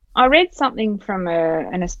mean, I read something from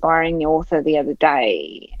an aspiring author the other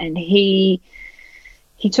day, and he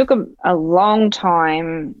took a long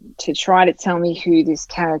time to try to tell me who this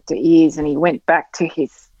character is, and he went back to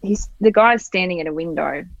the guy's standing at a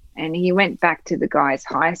window. And he went back to the guy's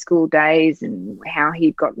high school days and how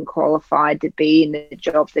he'd gotten qualified to be in the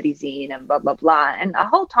job that he's in and blah, blah, blah. And the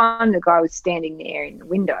whole time the guy was standing there in the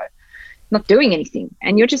window, not doing anything.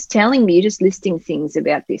 And you're just telling me, you're just listing things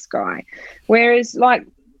about this guy. Whereas like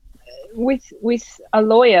with a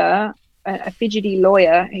lawyer, a fidgety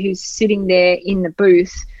lawyer who's sitting there in the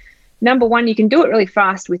booth, number one, you can do it really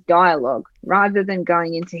fast with dialogue rather than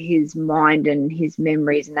going into his mind and his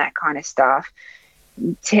memories and that kind of stuff.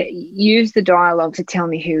 Use the dialogue to tell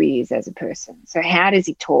me who he is as a person. So how does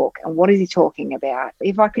he talk and what is he talking about?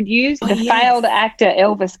 If I could use the failed actor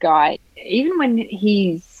Elvis guy, even when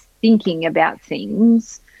he's thinking about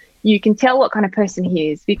things, you can tell what kind of person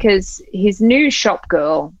he is, because his new shop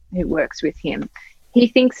girl who works with him, he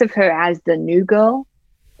thinks of her as the new girl.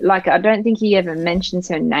 Like, I don't think he ever mentions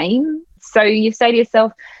her name. So you say to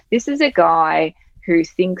yourself, this is a guy who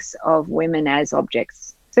thinks of women as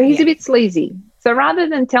objects. So he's a bit sleazy. So rather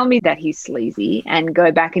than tell me that he's sleazy and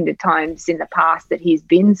go back into times in the past that he's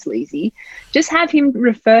been sleazy, just have him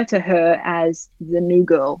refer to her as the new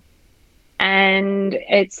girl. And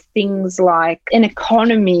it's things like an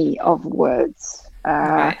economy of words.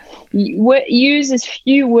 Use as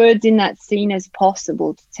few words in that scene as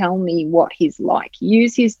possible to tell me what he's like.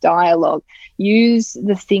 Use his dialogue. Use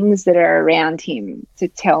the things that are around him to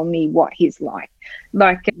tell me what he's like.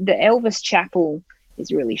 Like the Elvis Chapel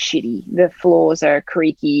is really shitty. The floors are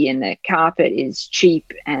creaky and the carpet is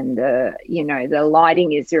cheap and the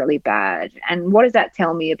lighting is really bad. And what does that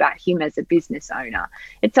tell me about him as a business owner?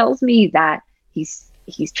 It tells me that he's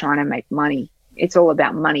trying to make money. It's all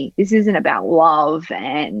about money. This isn't about love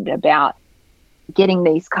and about getting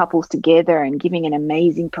these couples together and giving an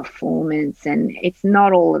amazing performance. And it's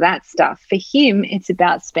not all of that stuff. For him, it's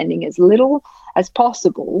about spending as little as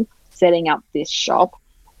possible setting up this shop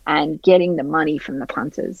and getting the money from the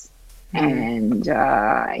punters. And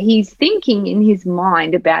he's thinking in his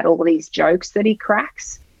mind about all these jokes that he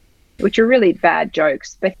cracks, which are really bad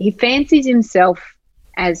jokes, but he fancies himself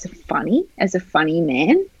as a funny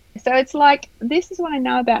man. So it's like, this is what I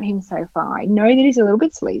know about him so far. I know that he's a little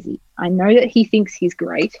bit sleazy. I know that he thinks he's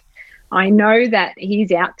great. I know that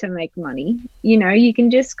he's out to make money. You know, you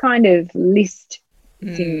can just kind of list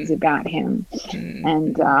things about him.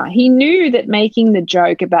 And he knew that making the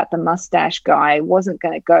joke about the mustache guy wasn't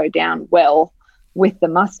going to go down well with the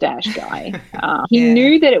mustache guy. He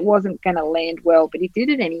knew that it wasn't going to land well, but he did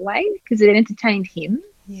it anyway because it entertained him.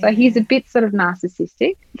 So he's a bit sort of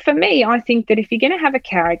narcissistic. For me, I think that if you're going to have a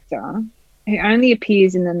character who only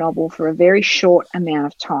appears in the novel for a very short amount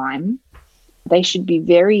of time, they should be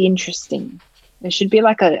very interesting. There should be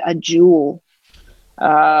like a jewel,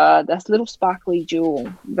 this little sparkly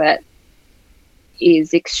jewel that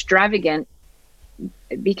is extravagant,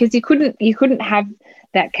 because you couldn't have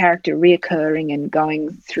that character reoccurring and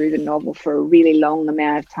going through the novel for a really long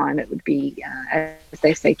amount of time. It would be, as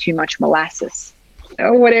they say, too much molasses.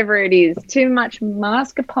 Or whatever it is, too much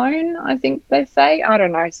mascarpone, I think they say. I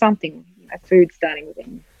don't know, something, a food starting with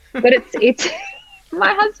M. But it's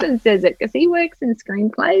my husband says it because he works in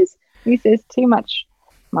screenplays. He says too much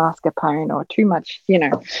mascarpone or too much, you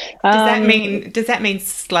know. Does that mean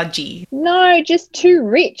sludgy? No, just too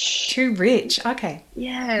rich. Too rich, okay.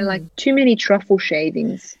 Yeah, like too many truffle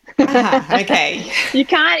shavings. Okay. You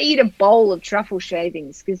can't eat a bowl of truffle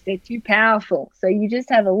shavings because they're too powerful. So you just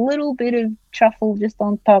have a little bit of truffle just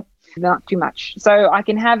on top, not too much. So I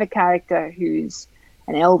can have a character who's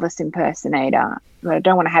an Elvis impersonator, but I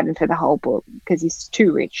don't want to have him for the whole book because he's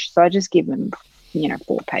too rich. So I just give him,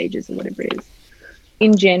 4 pages or whatever it is.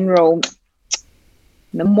 In general,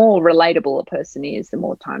 the more relatable a person is, the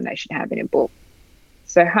more time they should have in a book.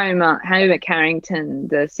 So Homer Carrington,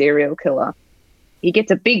 the serial killer, he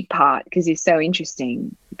gets a big part because he's so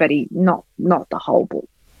interesting, but he not the whole book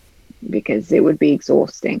because it would be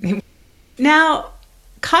exhausting. Now,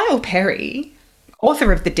 Kyle Perry,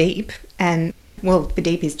 author of The Deep, and The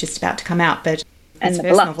Deep is just about to come out, but his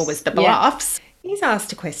first novel was The Bluffs. He's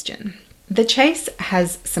asked a question. The Chase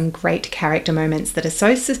has some great character moments that are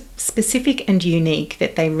so specific and unique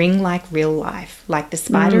that they ring like real life, like the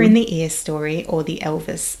spider in the ear story or the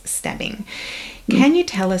Elvis stabbing. Can you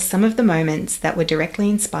tell us some of the moments that were directly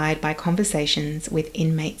inspired by conversations with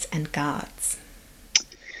inmates and guards?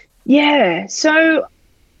 Yeah, so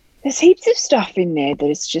there's heaps of stuff in there that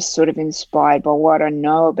is just sort of inspired by what I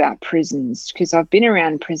know about prisons, because I've been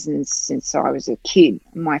around prisons since I was a kid.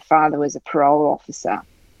 My father was a parole officer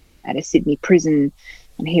at a Sydney prison,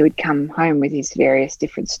 and he would come home with his various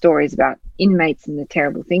different stories about inmates and the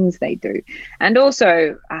terrible things they do. And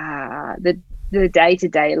also the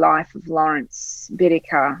day-to-day life of Lawrence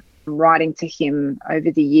Bittaker. Writing to him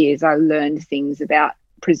over the years, I learned things about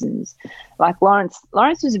prisons. Like Lawrence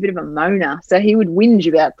was a bit of a moaner, so he would whinge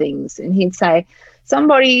about things, and he'd say,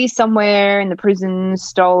 somebody somewhere in the prison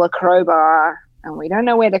stole a crowbar and we don't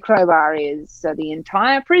know where the crowbar is, so the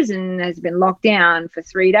entire prison has been locked down for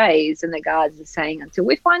 3 days, and the guards are saying, until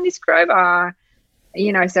we find this crowbar,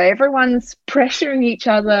 so everyone's pressuring each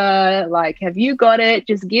other, like, have you got it?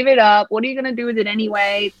 Just give it up. What are you going to do with it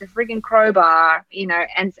anyway? It's a frigging crowbar,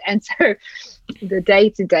 and so the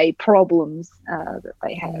day-to-day problems that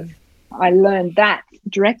they have. I learned that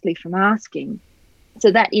directly from asking.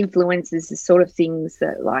 So that influences the sort of things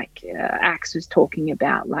that, like, Axe was talking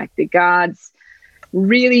about, like the guards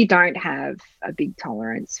really don't have a big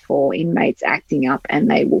tolerance for inmates acting up, and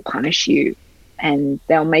they will punish you, and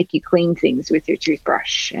they'll make you clean things with your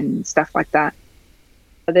toothbrush and stuff like that.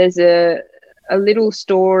 There's a little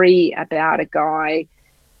story about a guy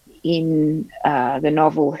in the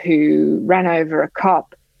novel who ran over a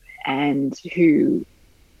cop and who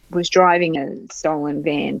was driving a stolen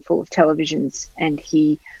van full of televisions, and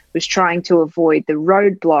he was trying to avoid the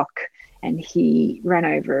roadblock, and he ran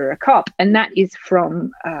over a cop. And that is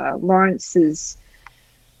from Lawrence's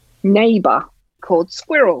neighbour called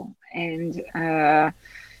Squirrel. And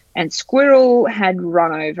Squirrel had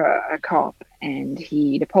run over a cop, and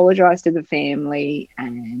he'd apologised to the family,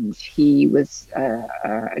 and he was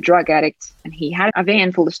a drug addict, and he had a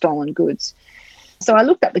van full of stolen goods. So I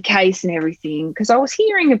looked up the case and everything, because I was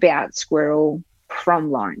hearing about Squirrel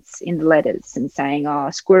from Lawrence in the letters and saying,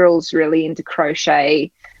 Squirrel's really into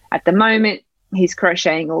crochet at the moment. he's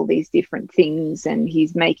crocheting all these different things, and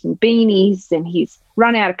he's making beanies, and he's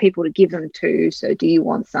run out of people to give them to. So do you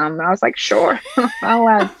want some? And I was like, sure, I'll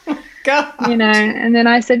have. God. And then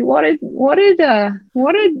I said, what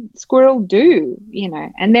did Squirrel do?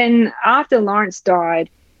 And then after Lawrence died,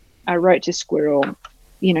 I wrote to Squirrel,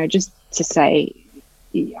 just to say,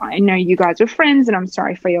 I know you guys were friends and I'm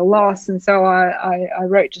sorry for your loss. And so I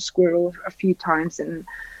wrote to Squirrel a few times and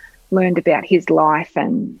learned about his life.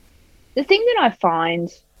 And the thing that I find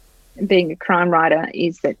being a crime writer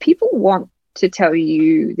is that people want to tell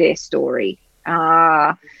you their story.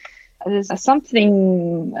 There's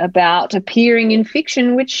something about appearing in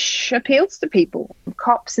fiction which appeals to people.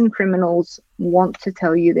 Cops and criminals want to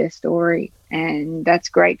tell you their story, and that's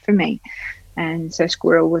great for me. And so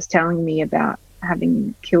Squirrel was telling me about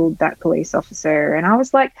having killed that police officer, and I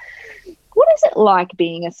was like, what is it like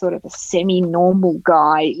being a sort of a semi-normal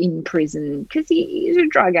guy in prison? Because he's a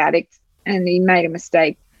drug addict and he made a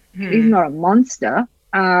mistake. He's not a monster.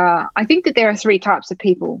 I think that there are three types of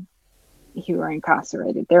people who are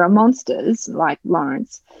incarcerated. There are monsters like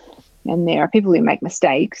Lawrence, and there are people who make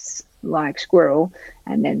mistakes like Squirrel,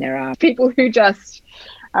 and then there are people who just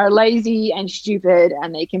are lazy and stupid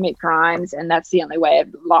and they commit crimes, and that's the only way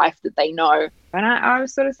of life that they know. And I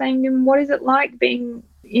was sort of saying to him, what is it like being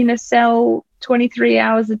in a cell 23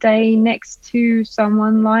 hours a day next to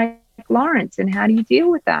someone like Lawrence, and how do you deal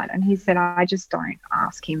with that? And he said, I just don't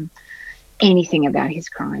ask him anything about his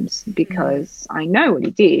crimes because I know what he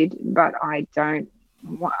did, but I don't,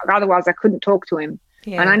 otherwise I couldn't talk to him.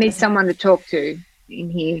 And I need someone to talk to in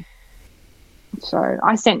here. So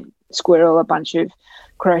I sent Squirrel a bunch of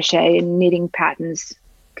crochet and knitting patterns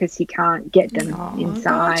because he can't get them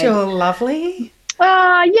inside. God, you're lovely. Yeah,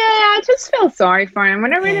 I just felt sorry for him.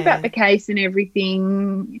 When I read about the case and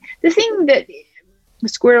everything, the thing that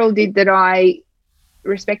Squirrel did that I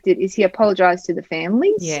respected is he apologized to the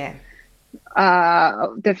families. Yeah.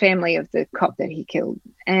 The family of the cop that he killed.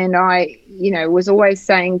 And I, was always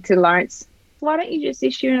saying to Lawrence, why don't you just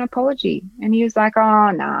issue an apology? And he was like,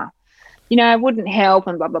 oh, nah. It wouldn't help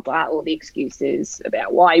and blah, blah, blah, all the excuses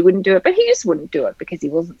about why he wouldn't do it. But he just wouldn't do it because he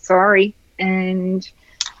wasn't sorry. And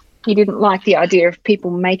he didn't like the idea of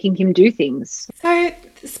people making him do things. So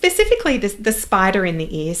specifically the spider in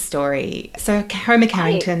the ear story. So Homer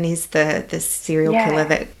Carrington is the serial killer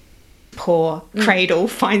that poor Cradle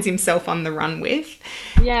finds himself on the run with.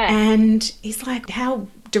 Yeah. And he's like, how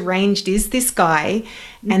deranged is this guy?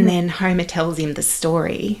 And then Homer tells him the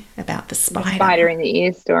story about the spider. The spider in the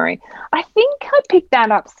ear story. I think I picked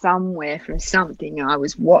that up somewhere from something I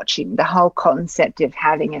was watching, the whole concept of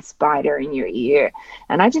having a spider in your ear.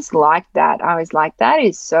 And I just liked that. I was like, that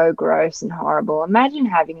is so gross and horrible. Imagine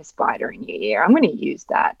having a spider in your ear. I'm going to use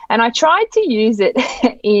that. And I tried to use it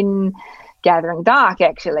in Gathering Dark,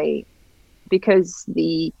 actually, because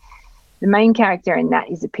the main character in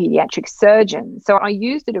that is a pediatric surgeon. So I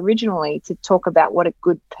used it originally to talk about what a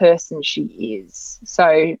good person she is.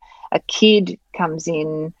 So a kid comes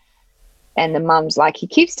in and the mum's like, he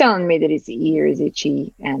keeps telling me that his ear is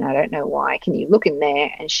itchy and I don't know why. Can you look in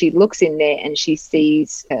there? And she looks in there and she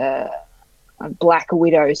sees a black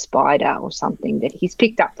widow spider or something that he's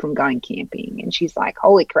picked up from going camping, and she's like,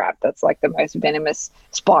 holy crap, that's like the most venomous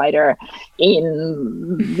spider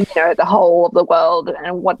in the whole of the world,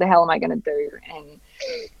 and what the hell am I going to do?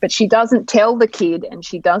 But she doesn't tell the kid and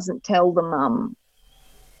she doesn't tell the mum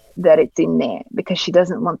that it's in there because she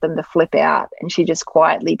doesn't want them to flip out, and she just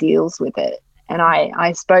quietly deals with it. And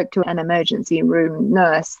I spoke to an emergency room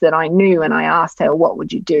nurse that I knew, and I asked her, what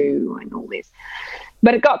would you do, and all this.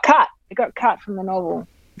 But it got cut. It got cut from the novel.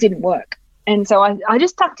 It didn't work. And so I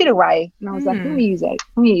just tucked it away, and I was like, let me use that.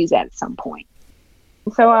 Let me use that at some point.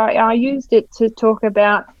 So I used it to talk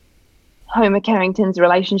about Homer Carrington's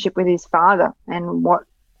relationship with his father and what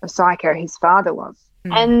a psycho his father was.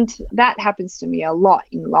 And that happens to me a lot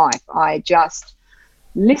in life. I just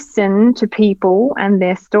listen to people and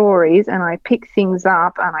their stories, and I pick things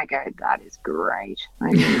up and I go, that is great. I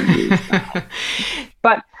need to use that.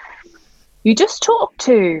 But you just talk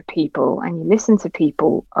to people and you listen to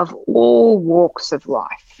people of all walks of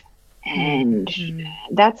life. And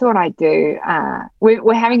that's what I do.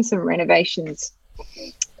 We're having some renovations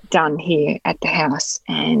done here at the house,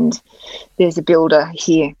 and there's a builder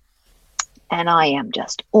here, and I am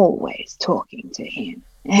just always talking to him,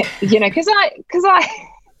 because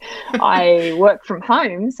I work from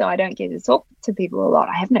home, so I don't get to talk to people a lot.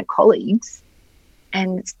 I have no colleagues.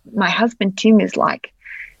 And my husband, Tim, is like,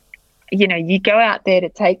 you go out there to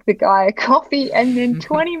take the guy a coffee, and then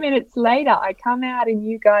 20 minutes later I come out and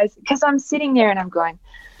you guys, because I'm sitting there and I'm going,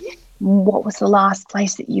 what was the last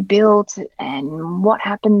place that you built and what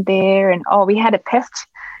happened there? And, oh, we had a pest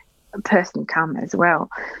person come as well.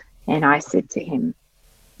 And I said to him,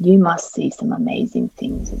 you must see some amazing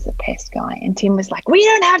things as a pest guy. And Tim was like, we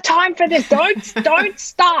don't have time for this. Don't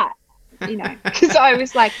start. You know, because I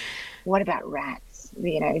was like, what about rats?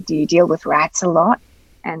 You know, do you deal with rats a lot?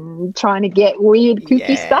 And trying to get weird,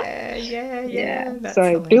 kooky stuff. Yeah. So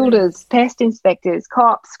hilarious. Builders, pest inspectors,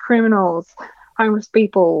 cops, criminals, homeless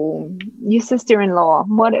people, your sister-in-law,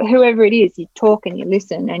 whoever it is, you talk and you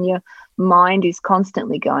listen, and your mind is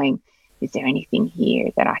constantly going, is there anything here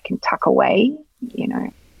that I can tuck away? You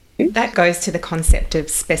know. That goes to the concept of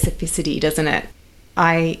specificity, doesn't it?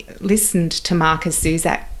 I listened to Marcus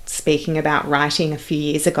Zuzak speaking about writing a few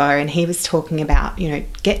years ago, and he was talking about, you know,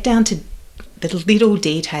 get down to the little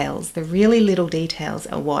details. The really little details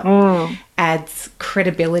are what adds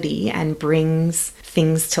credibility and brings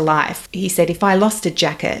things to life. He said, if I lost a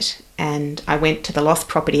jacket and I went to the lost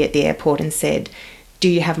property at the airport and said, do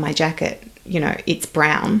you have my jacket? You know, it's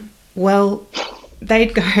brown. Well,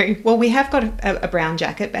 they'd go, well, we have got a brown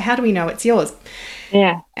jacket, but how do we know it's yours?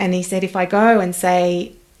 Yeah. And he said, if I go and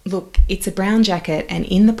say, look, it's a brown jacket and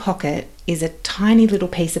in the pocket is a tiny little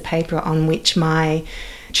piece of paper on which my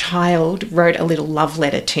child wrote a little love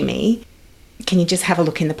letter to me, can you just have a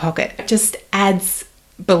look in the pocket? It just adds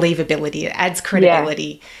believability, it adds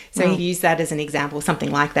credibility. So he used that as an example,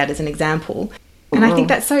 something like that as an example. And I think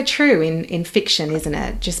that's so true in fiction, isn't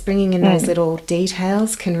it? Just bringing in those little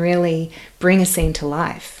details can really bring a scene to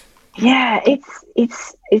life. Yeah, it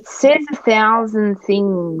says 1,000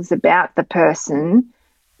 things about the person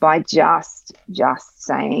by just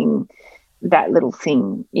saying that little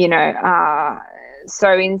thing, you know.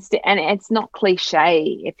 So and it's not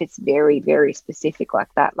cliche if it's very, very specific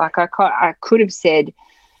like that. Like I could have said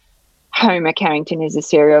Homer Carrington is a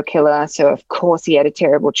serial killer, so of course he had a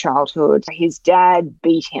terrible childhood. His dad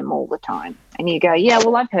beat him all the time. And you go, yeah,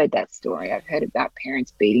 well, I've heard that story. I've heard about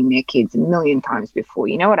parents beating their kids a million times before.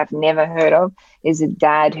 You know what I've never heard of is a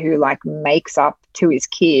dad who like makes up to his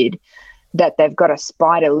kid that they've got a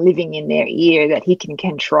spider living in their ear that he can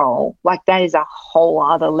control. Like that is a whole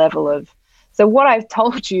other level of... So what I've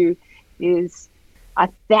told you is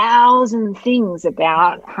 1,000 things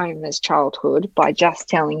about Homer's childhood by just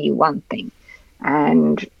telling you one thing.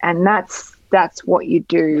 And that's what you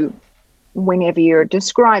do whenever you're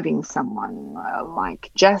describing someone.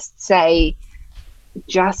 Like just say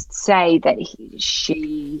that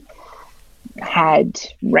she had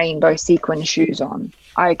rainbow sequin shoes on.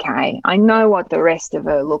 Okay, I know what the rest of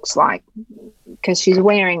her looks like because she's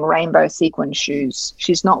wearing rainbow sequin shoes.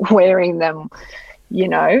 She's not wearing them, you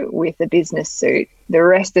know, with a business suit. The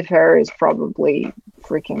rest of her is probably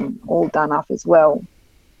freaking all done up as well.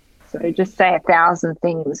 So just say 1,000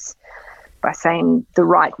 things by saying the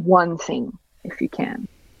right one thing, if you can.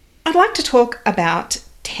 I'd like to talk about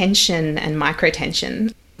tension and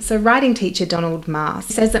microtension. So writing teacher Donald Marr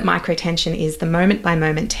says that microtension is the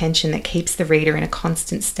moment-by-moment tension that keeps the reader in a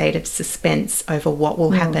constant state of suspense over what will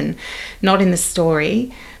happen, not in the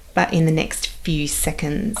story, but in the next few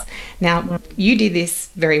seconds. Now, you did this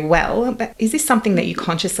very well, but is this something that you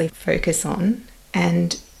consciously focus on?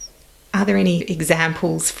 And are there any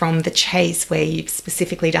examples from The Chase where you've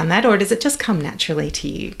specifically done that, or does it just come naturally to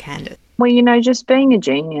you, Candice? Well, you know, just being a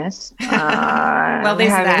genius. Well,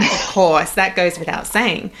 there's that, of course. That goes without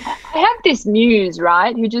saying. I have this muse,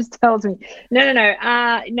 right, who just tells me, no,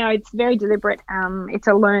 it's very deliberate. It's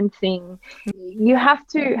a learned thing. You have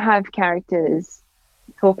to have characters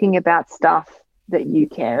talking about stuff that you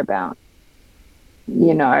care about,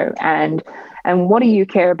 you know, and what do you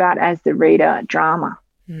care about as the reader? Drama.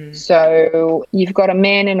 So you've got a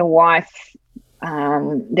man and a wife,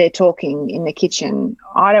 they're talking in the kitchen.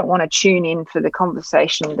 I don't want to tune in for the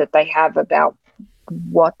conversation that they have about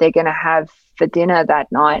what they're going to have for dinner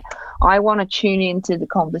that night. I want to tune into the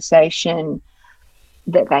conversation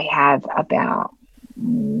that they have about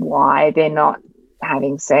why they're not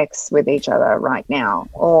having sex with each other right now,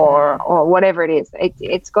 or whatever it is.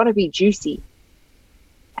 It's got to be juicy.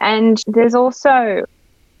 And there's also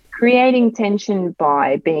creating tension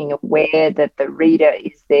by being aware that the reader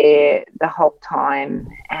is there the whole time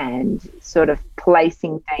and sort of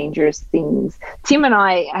placing dangerous things. Tim and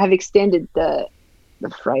I have extended the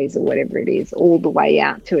phrase or whatever it is all the way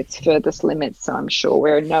out to its furthest limits, so I'm sure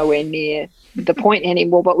we're nowhere near the point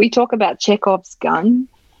anymore. But we talk about Chekhov's gun.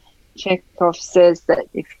 Chekhov says that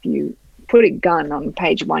if you put a gun on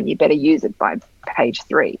page 1, you better use it by page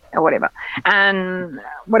 3 or whatever. And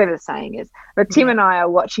whatever the saying is. But Tim and I are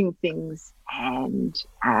watching things, and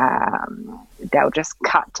they'll just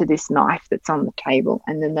cut to this knife that's on the table,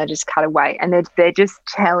 and then they just cut away, and they're just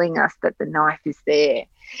telling us that the knife is there.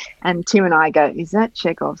 And Tim and I go, is that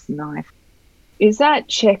Chekhov's knife? Is that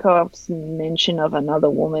Chekhov's mention of another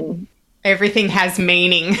woman? Everything has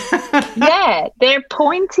meaning. Yeah, they're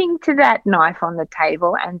pointing to that knife on the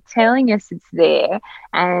table and telling us it's there,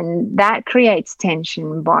 and that creates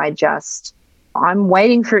tension by just, I'm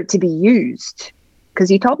waiting for it to be used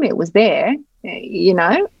because you told me it was there, you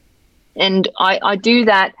know. And I do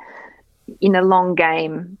that in a long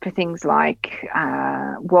game for things like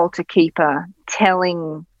Walter Keeper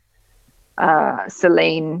telling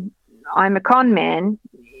Celine, I'm a con man,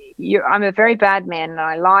 I'm a very bad man and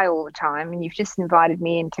I lie all the time, and you've just invited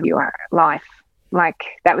me into your life. Like,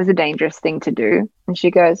 that was a dangerous thing to do. And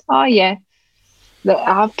she goes, oh, yeah,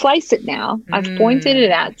 I've placed it now. I've pointed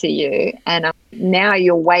it out to you, and now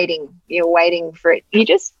you're waiting. You're waiting for it. You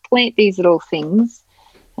just plant these little things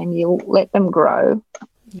and you let them grow.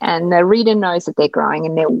 And the reader knows that they're growing,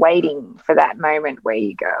 and they're waiting for that moment where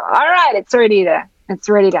you go, all right, it's ready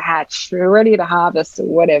to hatch. We're ready to harvest, or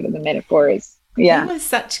whatever the metaphor is. Yeah. He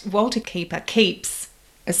was Walter Keeps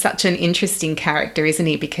is such an interesting character, isn't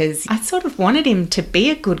he? Because I sort of wanted him to be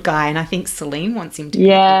a good guy, and I think Celine wants him to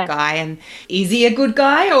be a good guy. And is he a good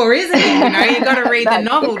guy or isn't he? You know, you've got to read the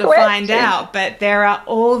novel to find out. But there are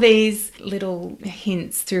all these little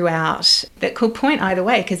hints throughout that could point either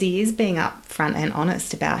way, because he is being upfront and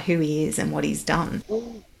honest about who he is and what he's done.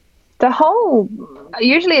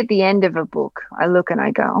 Usually at the end of a book, I look and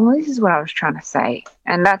I go, oh, this is what I was trying to say.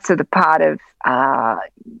 And that's the part of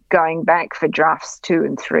going back for drafts 2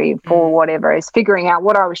 and 3 and 4, whatever, is figuring out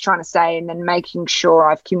what I was trying to say and then making sure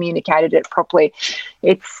I've communicated it properly.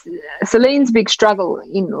 It's Celine's big struggle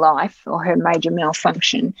in life, or her major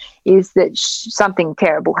malfunction, is that something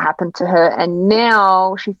terrible happened to her, and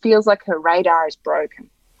now she feels like her radar is broken.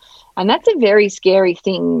 And that's a very scary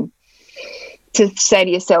thing to say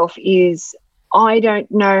to yourself, is I don't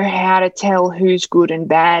know how to tell who's good and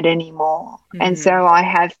bad anymore. And so I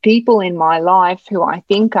have people in my life who I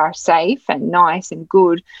think are safe and nice and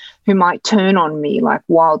good, who might turn on me like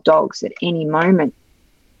wild dogs at any moment.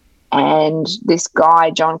 And this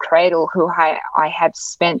guy, John Cradle, who I have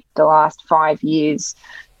spent the last 5 years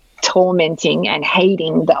tormenting and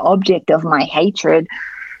hating, the object of my hatred,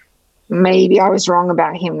 maybe I was wrong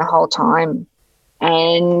about him the whole time.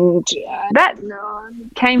 And that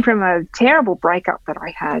came from a terrible breakup that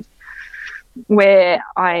I had, where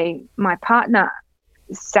my partner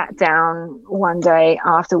sat down one day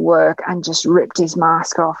after work and just ripped his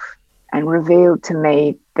mask off and revealed to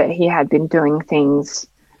me that he had been doing things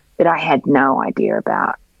that I had no idea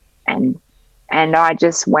about. And I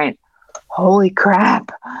just went, holy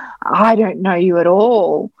crap, I don't know you at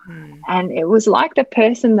all. And it was like the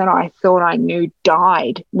person that I thought I knew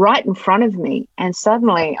died right in front of me. And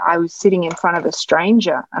suddenly I was sitting in front of a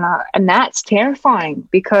stranger. And that's terrifying,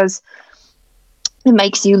 because it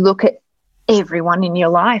makes you look at everyone in your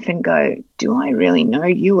life and go, do I really know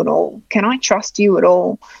you at all? Can I trust you at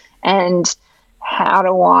all? And how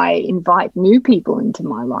do I invite new people into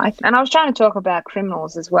my life? And I was trying to talk about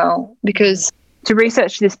criminals as well, because to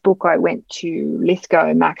research this book, I went to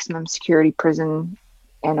Lithgow Maximum Security Prison,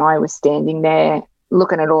 and I was standing there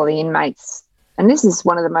looking at all the inmates. And this is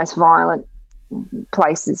one of the most violent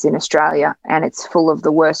places in Australia, and it's full of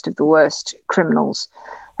the worst criminals.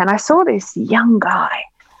 And I saw this young guy,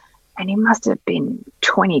 and he must have been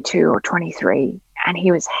 22 or 23, and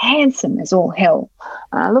he was handsome as all hell.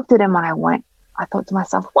 And I looked at him and I thought to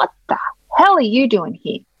myself, what the hell are you doing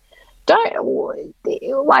here?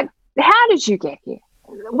 How did you get here?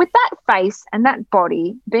 With that face and that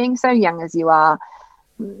body, being so young as you are,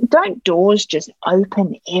 don't doors just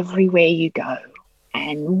open everywhere you go?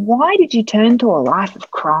 And why did you turn to a life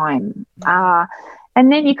of crime?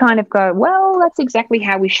 And then you kind of go, well, that's exactly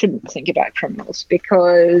how we shouldn't think about criminals,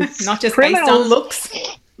 because not just based on looks.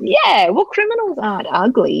 Yeah, well, criminals aren't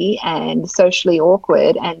ugly and socially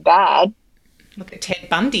awkward and bad. Look at Ted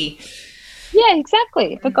Bundy. Yeah,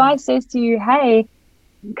 exactly. If a guy says to you, hey,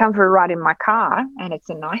 come for a ride in my car, and it's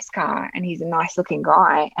a nice car and he's a nice looking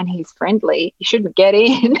guy and he's friendly, you shouldn't get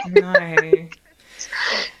in. No.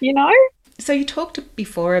 You know? So you talked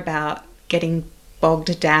before about getting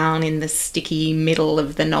bogged down in the sticky middle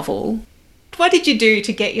of the novel. What did you do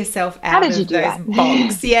to get yourself out of those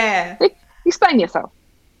bogs? Yeah. Explain yourself.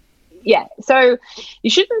 Yeah. So you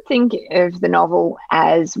shouldn't think of the novel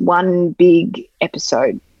as one big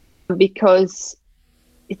episode, because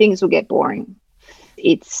things will get boring.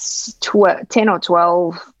 It's 10 or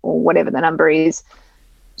 12 or whatever the number is,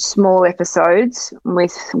 small episodes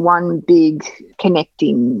with one big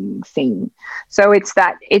connecting thing. So it's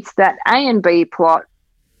that A and B plot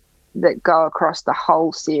that go across the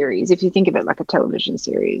whole series. If you think of it like a television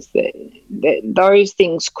series, those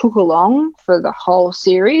things cook along for the whole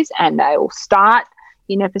series, and they will start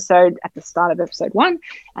at the start of episode 1,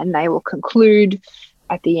 and they will conclude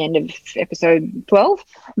at the end of episode 12.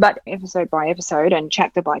 But episode by episode and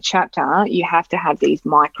chapter by chapter, you have to have these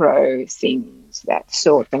micro things that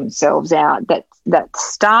sort themselves out, that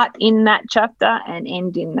start in that chapter and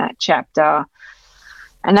end in that chapter.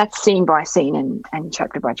 And that's scene by scene and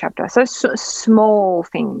chapter by chapter. So small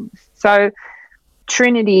things. So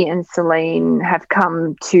Trinity and Celine have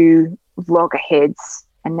come to loggerheads,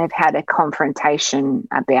 and they've had a confrontation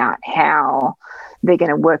about how they're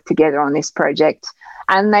going to work together on this project.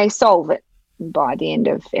 And they solve it by the end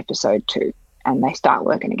of episode 2, and they start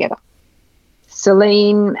working together.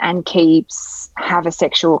 Celine and Keeps have a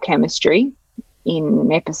sexual chemistry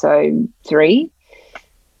in episode 3.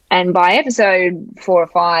 And by episode 4 or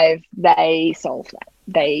 5, they solve that.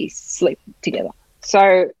 They sleep together.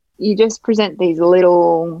 So you just present these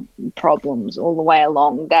little problems all the way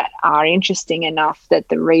along that are interesting enough that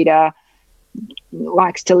the reader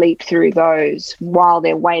likes to leap through those while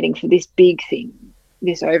they're waiting for this big thing,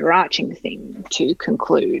 this overarching thing to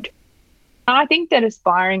conclude. I think that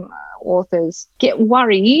aspiring authors get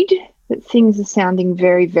worried that things are sounding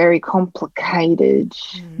very, very complicated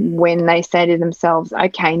when they say to themselves,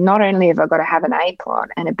 okay, not only have I got to have an A plot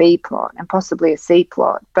and a B plot and possibly a C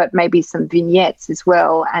plot, but maybe some vignettes as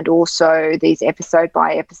well, and also these episode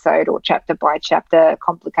by episode or chapter by chapter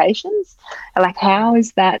complications. Like, how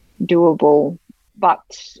is that doable?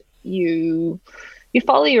 But you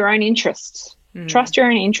follow your own interests. Trust your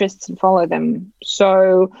own interests and follow them.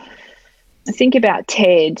 So think about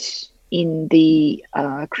Ted in the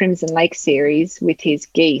Crimson Lake series with his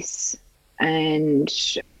geese, and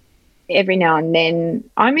every now and then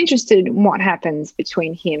I'm interested in what happens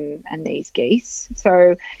between him and these geese.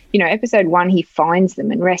 So, episode 1, he finds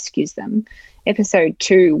them and rescues them. Episode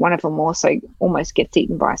 2, one of them also almost gets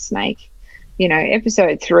eaten by a snake.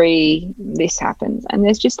 Episode 3, this happens, and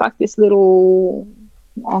there's just like this little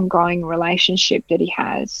ongoing relationship that he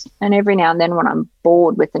has. And every now and then, when I'm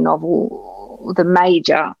bored with the novel, the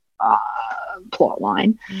major plot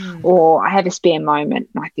line, or I have a spare moment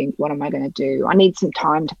and I think, what am I going to do? I need some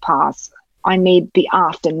time to pass. I need the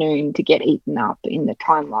afternoon to get eaten up in the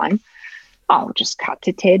timeline. I'll just cut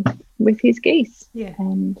to Ted with his geese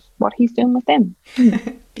and what he's doing with them.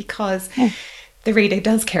 Because the reader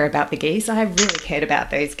does care about the geese. I really cared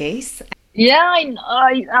about those geese. Yeah,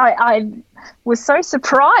 I was so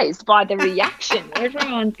surprised by the reaction.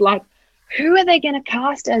 Everyone's like, who are they going to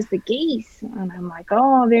cast as the geese? And I'm like,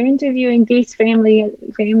 oh, they're interviewing geese families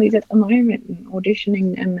at the moment and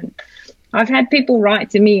auditioning them. And I've had people write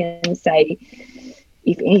to me and say,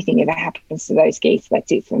 if anything ever happens to those geese, that's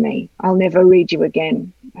it for me. I'll never read you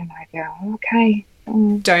again. And I go, okay.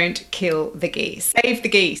 Don't kill the geese. Save the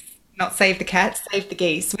geese. Not save the cats, save the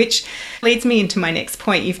geese, which leads me into my next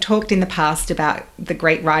point. You've talked in the past about the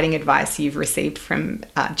great writing advice you've received from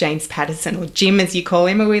James Patterson, or Jim as you call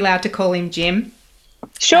him. Are we allowed to call him Jim?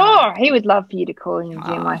 Sure. He would love for you to call him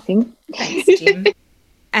Jim, I think. Thanks, Jim.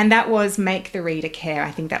 And that was make the reader care. I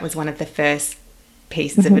think that was one of the first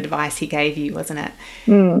pieces of advice he gave you, wasn't it?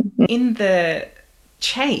 In the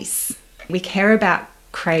chase, we care about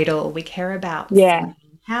Cradle, we care about... Yeah.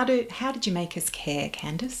 How did you make us care,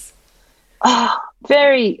 Candice? Oh,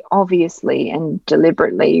 very obviously and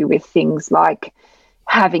deliberately, with things like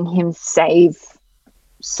having him save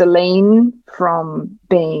Celine from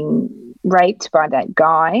being raped by that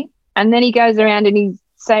guy. And then he goes around and he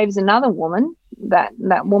saves another woman, that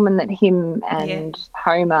woman that him and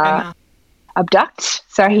Homer abduct.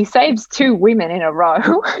 So he saves 2 women in a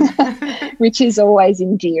row, which is always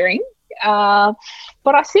endearing. But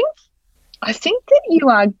I think that you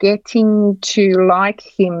are getting to like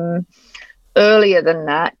him earlier than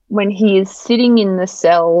that, when he is sitting in the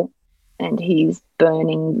cell and he's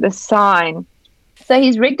burning the sign. So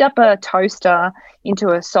he's rigged up a toaster into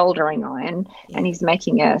a soldering iron and he's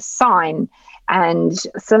making a sign, and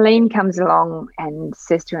Celine comes along and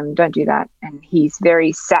says to him, don't do that, and he's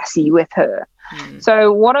very sassy with her.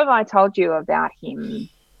 So what have I told you about him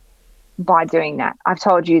by doing that? I've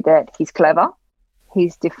told you that he's clever,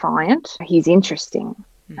 he's defiant, he's interesting,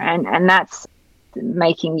 and that's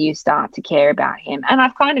making you start to care about him. And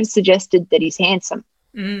I've kind of suggested that he's handsome.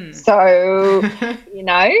 So,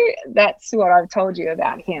 that's what I've told you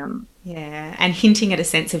about him. Yeah, and hinting at a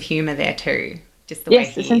sense of humour there too, just the way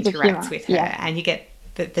he interacts with her. Yeah. And you get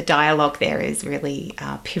the dialogue there is really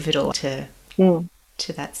pivotal to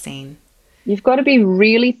that scene. You've got to be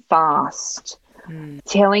really fast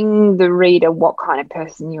telling the reader what kind of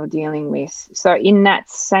person you're dealing with. So in that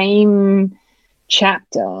same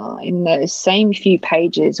chapter, in those same few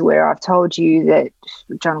pages where I've told you that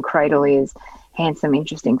John Cradle is handsome,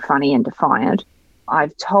 interesting, funny and defiant,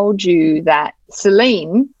 I've told you that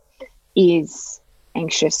Celine is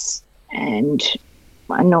anxious and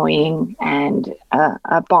annoying and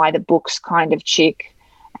a by-the-books kind of chick,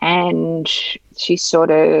 and she's sort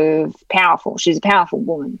of powerful. She's a powerful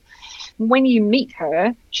woman. When you meet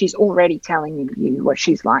her, she's already telling you what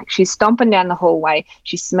she's like. She's stomping down the hallway.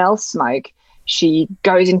 She smells smoke. She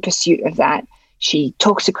goes in pursuit of that. She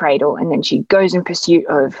talks to Cradle, and then she goes in pursuit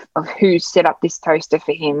of who set up this toaster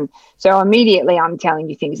for him. So immediately I'm telling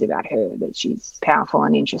you things about her, that she's powerful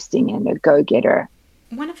and interesting and a go-getter.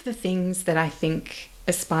 One of the things that I think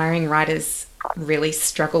aspiring writers really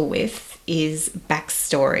struggle with is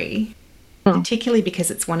backstory, particularly because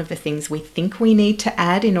it's one of the things we think we need to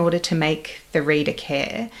add in order to make the reader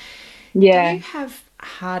care. Yeah. Do you have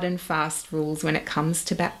hard and fast rules when it comes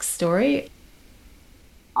to backstory?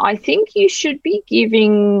 I think you should be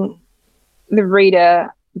giving the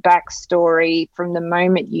reader backstory from the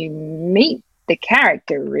moment you meet the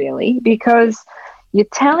character, really, because you're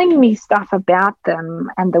telling me stuff about them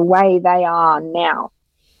and the way they are now.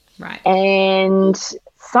 Right. And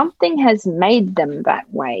something has made them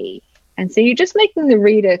that way. And so you're just making the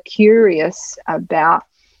reader curious about,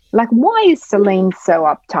 like, why is Celine so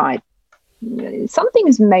uptight?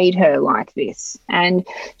 Something's made her like this. And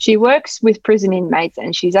she works with prison inmates,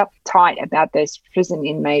 and she's uptight about those prison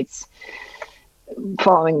inmates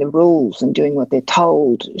following the rules and doing what they're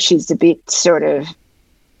told. She's a bit sort of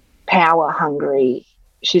power hungry.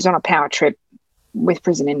 She's on a power trip with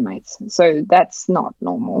prison inmates. So that's not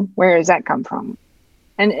normal. Where does that come from?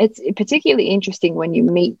 And it's particularly interesting when you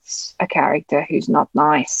meet a character who's not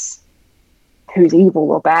nice, who's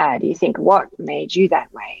evil or bad. You think, what made you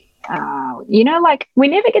that way? Like, we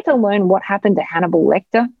never get to learn what happened to Hannibal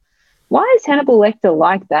Lecter. Why is Hannibal Lecter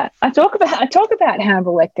like that? I talk about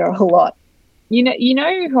Hannibal Lecter a lot. You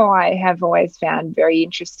know who I have always found very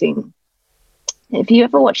interesting? If you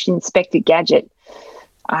ever watched Inspector Gadget,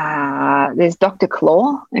 there's Dr.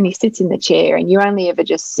 Claw, and he sits in the chair, and you only ever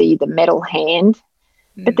just see the metal hand.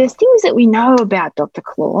 But there's things that we know about Dr.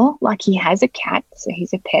 Claw, like he has a cat, so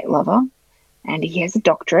he's a pet lover, and he has a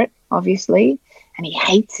doctorate, obviously, and he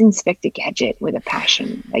hates Inspector Gadget with a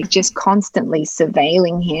passion. Like, just constantly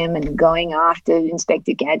surveilling him and going after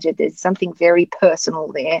Inspector Gadget. There's something very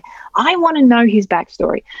personal there. I want to know his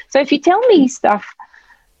backstory. So if you tell me stuff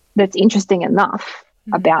that's interesting enough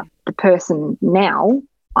about the person now,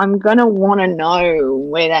 I'm going to want to know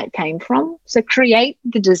where that came from. So create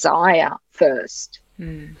the desire first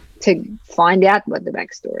to find out what the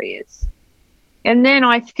backstory is. And then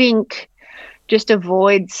I think just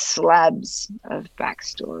avoid slabs of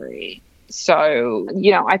backstory. So,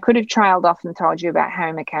 I could have trailed off and told you about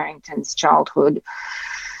Homer Carrington's childhood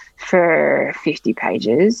for 50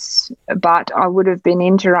 pages, but I would have been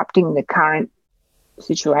interrupting the current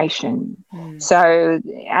situation. So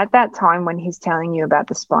at that time when he's telling you about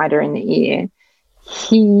the spider in the ear,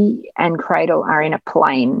 he and Cradle are in a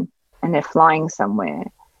plane and they're flying somewhere.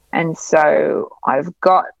 And so I've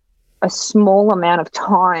got a small amount of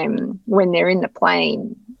time when they're in the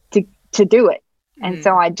plane to do it. And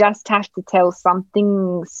so I just have to tell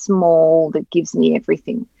something small that gives me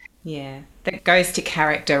everything. Yeah, that goes to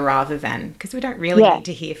character rather than, because we don't really need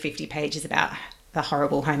to hear 50 pages about the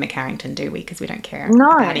horrible Homer Carrington, do we? Because we don't care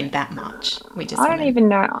about him that much. I don't even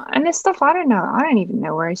know. And there's stuff I don't know. I don't even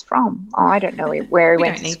know where he's from. I don't know where he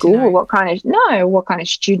went to school or what kind of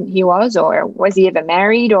student he was, or was he ever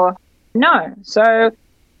married, or no. So,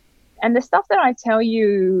 and the stuff that I tell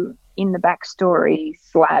you in the backstory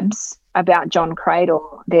slabs about John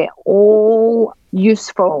Cradle, they're all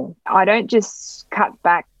useful. I don't just cut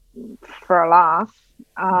back for a laugh.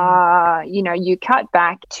 You cut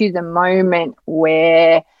back to the moment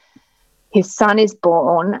where his son is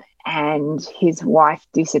born and his wife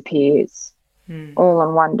disappears all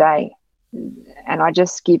in one day. And I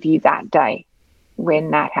just give you that day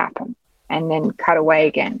when that happened and then cut away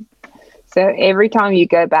again. So every time you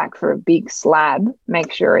go back for a big slab,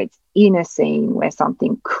 make sure it's in a scene where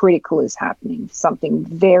something critical is happening, something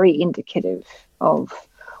very indicative of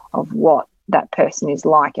what that person is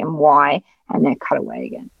like and why, and then cut away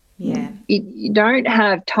again. Yeah. You don't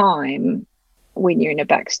have time when you're in a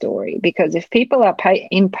backstory, because if people are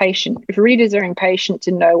impatient, if readers are impatient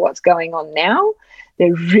to know what's going on now,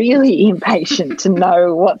 they're really impatient to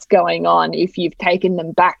know what's going on. If you've taken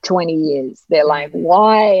them back 20 years, they're like,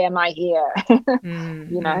 why am I here?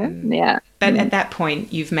 You know? Yeah. But at that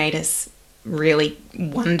point, you've made us really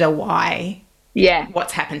wonder why. Yeah.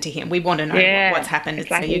 What's happened to him? We want to know what's happened.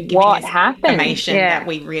 Exactly. So you're giving what us happened? information that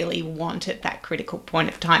we really want at that critical point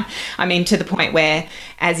of time. I mean, to the point where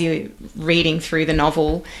as you're reading through the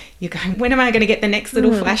novel, you're going, when am I going to get the next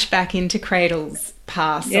little flashback into Cradle's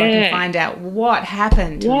past so I can find out what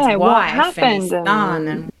happened to his wife and his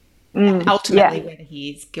son and ultimately whether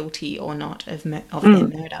he is guilty or not of their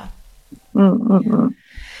murder.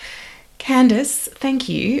 Candice, thank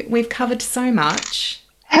you. We've covered so much.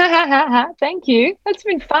 Thank you. That's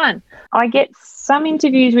been fun. I get some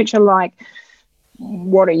interviews which are like,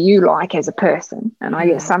 what are you like as a person? And I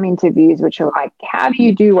get some interviews which are like, how do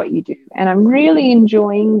you do what you do? And I'm really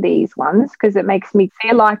enjoying these ones because it makes me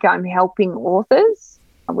feel like I'm helping authors,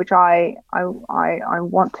 which I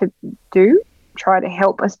want to do, try to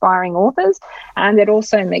help aspiring authors. And it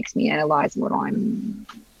also makes me analyse what I'm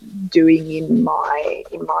doing in my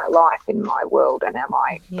life, in my world, and am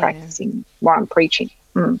I practicing what I'm preaching?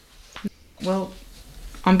 Well,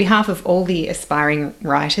 on behalf of all the aspiring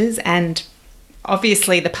writers and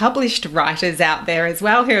obviously the published writers out there as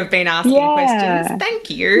well who have been asking questions, thank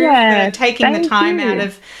you for taking the time out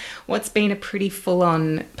of what's been a pretty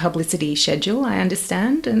full-on publicity schedule, I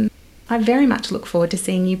understand, and I very much look forward to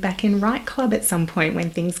seeing you back in Write Club at some point when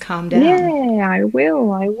things calm down. Yeah, I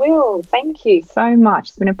will. Thank you so much.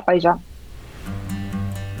 It's been a pleasure.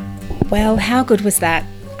 Well, how good was that?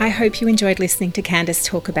 I hope you enjoyed listening to Candice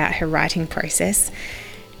talk about her writing process.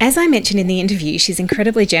 As I mentioned in the interview, she's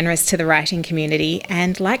incredibly generous to the writing community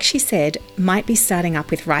and, like she said, might be starting up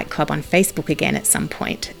with Write Club on Facebook again at some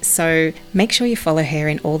point. So make sure you follow her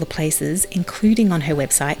in all the places, including on her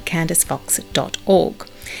website, candicefox.org.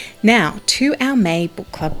 Now, to our May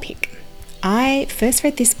book club pick. I first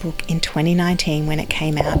read this book in 2019 when it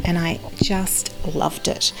came out and I just loved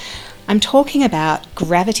it. I'm talking about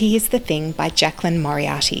Gravity is the Thing by Jacqueline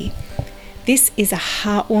Moriarty. This is a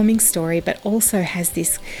heartwarming story, but also has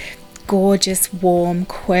this gorgeous, warm,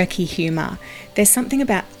 quirky humour. There's something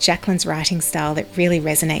about Jacqueline's writing style that really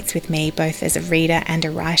resonates with me, both as a reader and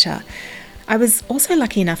a writer. I was also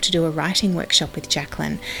lucky enough to do a writing workshop with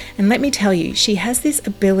Jacqueline, and let me tell you, she has this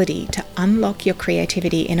ability to unlock your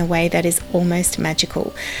creativity in a way that is almost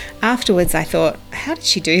magical. Afterwards, I thought, how did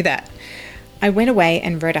she do that? I went away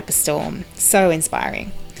and wrote up a storm. So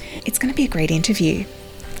inspiring. It's going to be a great interview.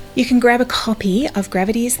 You can grab a copy of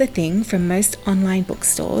Gravity is the Thing from most online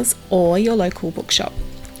bookstores or your local bookshop.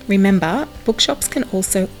 Remember, bookshops can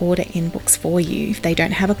also order in books for you if they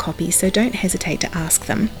don't have a copy, so don't hesitate to ask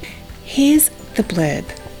them. Here's the blurb.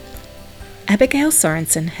 Abigail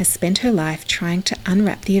Sorensen has spent her life trying to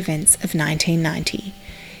unwrap the events of 1990.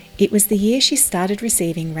 It was the year she started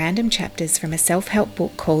receiving random chapters from a self-help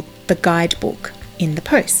book called The Guidebook in the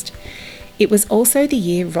post. It was also the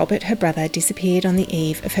year Robert, her brother, disappeared on the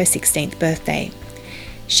eve of her 16th birthday.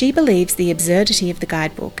 She believes the absurdity of the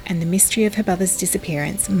guidebook and the mystery of her brother's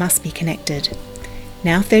disappearance must be connected.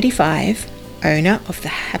 Now 35, owner of the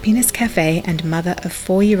Happiness Cafe and mother of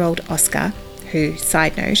 4-year-old Oscar, who,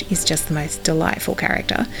 side note, is just the most delightful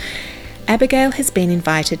character, Abigail has been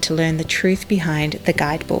invited to learn the truth behind the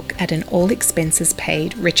guidebook at an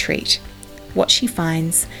all-expenses-paid retreat. What she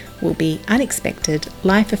finds will be unexpected,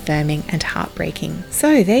 life-affirming and heartbreaking.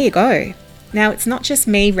 So there you go. Now, it's not just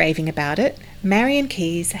me raving about it. Marian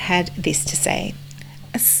Keyes had this to say.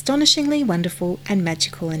 Astonishingly wonderful and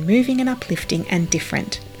magical and moving and uplifting and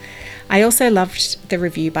different. I also loved the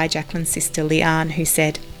review by Jacqueline's sister Leanne, who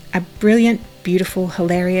said, a brilliant, beautiful,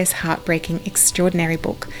 hilarious, heartbreaking, extraordinary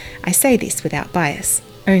book. I say this without bias,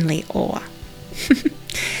 only awe.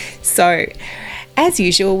 So, as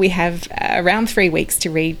usual, we have around 3 weeks to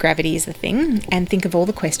read Gravity is the Thing and think of all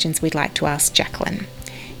the questions we'd like to ask Jacqueline.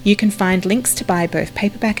 You can find links to buy both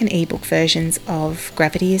paperback and ebook versions of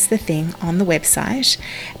Gravity is the Thing on the website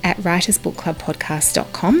at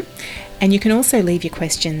writersbookclubpodcast.com, and you can also leave your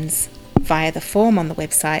questions via the form on the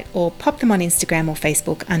website or pop them on Instagram or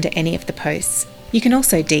Facebook under any of the posts. You can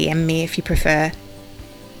also DM me if you prefer.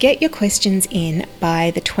 Get your questions in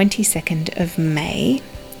by the 22nd of May.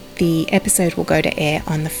 The episode will go to air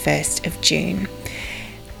on the 1st of June.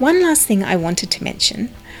 One last thing I wanted to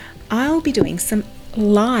mention, I'll be doing some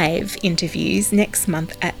live interviews next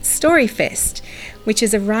month at Storyfest, which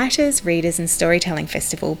is a writers, readers and storytelling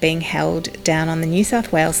festival being held down on the New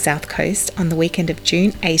South Wales South Coast on the weekend of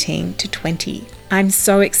June 18 to 20. I'm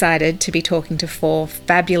so excited to be talking to 4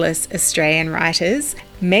 fabulous Australian writers,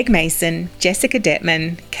 Meg Mason, Jessica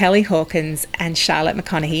Detman, Kelly Hawkins and Charlotte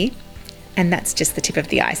McConaughey. And that's just the tip of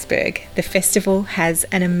the iceberg. The festival has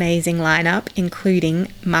an amazing lineup, including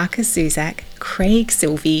Marcus Zuzak, Craig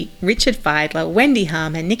Silvey, Richard Feidler, Wendy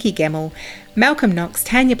Harmer, Nikki Gemmell, Malcolm Knox,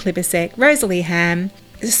 Tanya Plibersek, Rosalie Ham.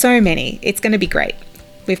 So many. It's going to be great.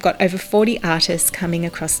 We've got over 40 artists coming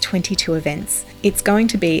across 22 events. It's going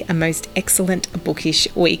to be a most excellent bookish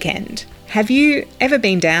weekend. Have you ever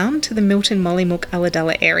been down to the Milton Mollymook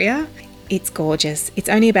Ulladulla area? It's gorgeous. It's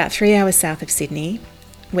only about 3 hours south of Sydney.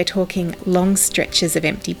 We're talking long stretches of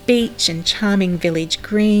empty beach and charming village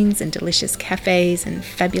greens and delicious cafes and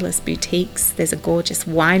fabulous boutiques. There's a gorgeous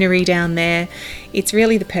winery down there. It's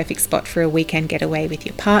really the perfect spot for a weekend getaway with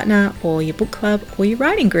your partner or your book club or your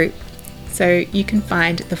writing group. So you can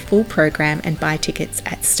find the full program and buy tickets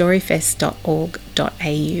at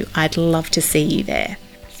storyfest.org.au. I'd love to see you there.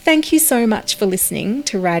 Thank you so much for listening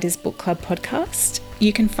to Writers Book Club Podcast.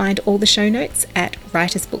 You can find all the show notes at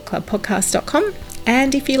writersbookclubpodcast.com.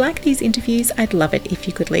 And if you like these interviews, I'd love it if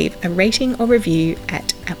you could leave a rating or review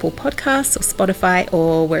at Apple Podcasts or Spotify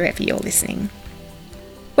or wherever you're listening.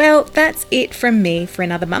 Well, that's it from me for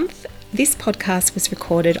another month. This podcast was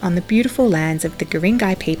recorded on the beautiful lands of the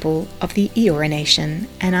Guringai people of the Eora Nation,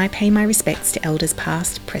 and I pay my respects to elders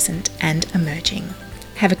past, present, and emerging.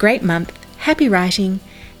 Have a great month, happy writing,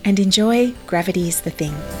 and enjoy Gravity's the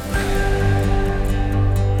Thing.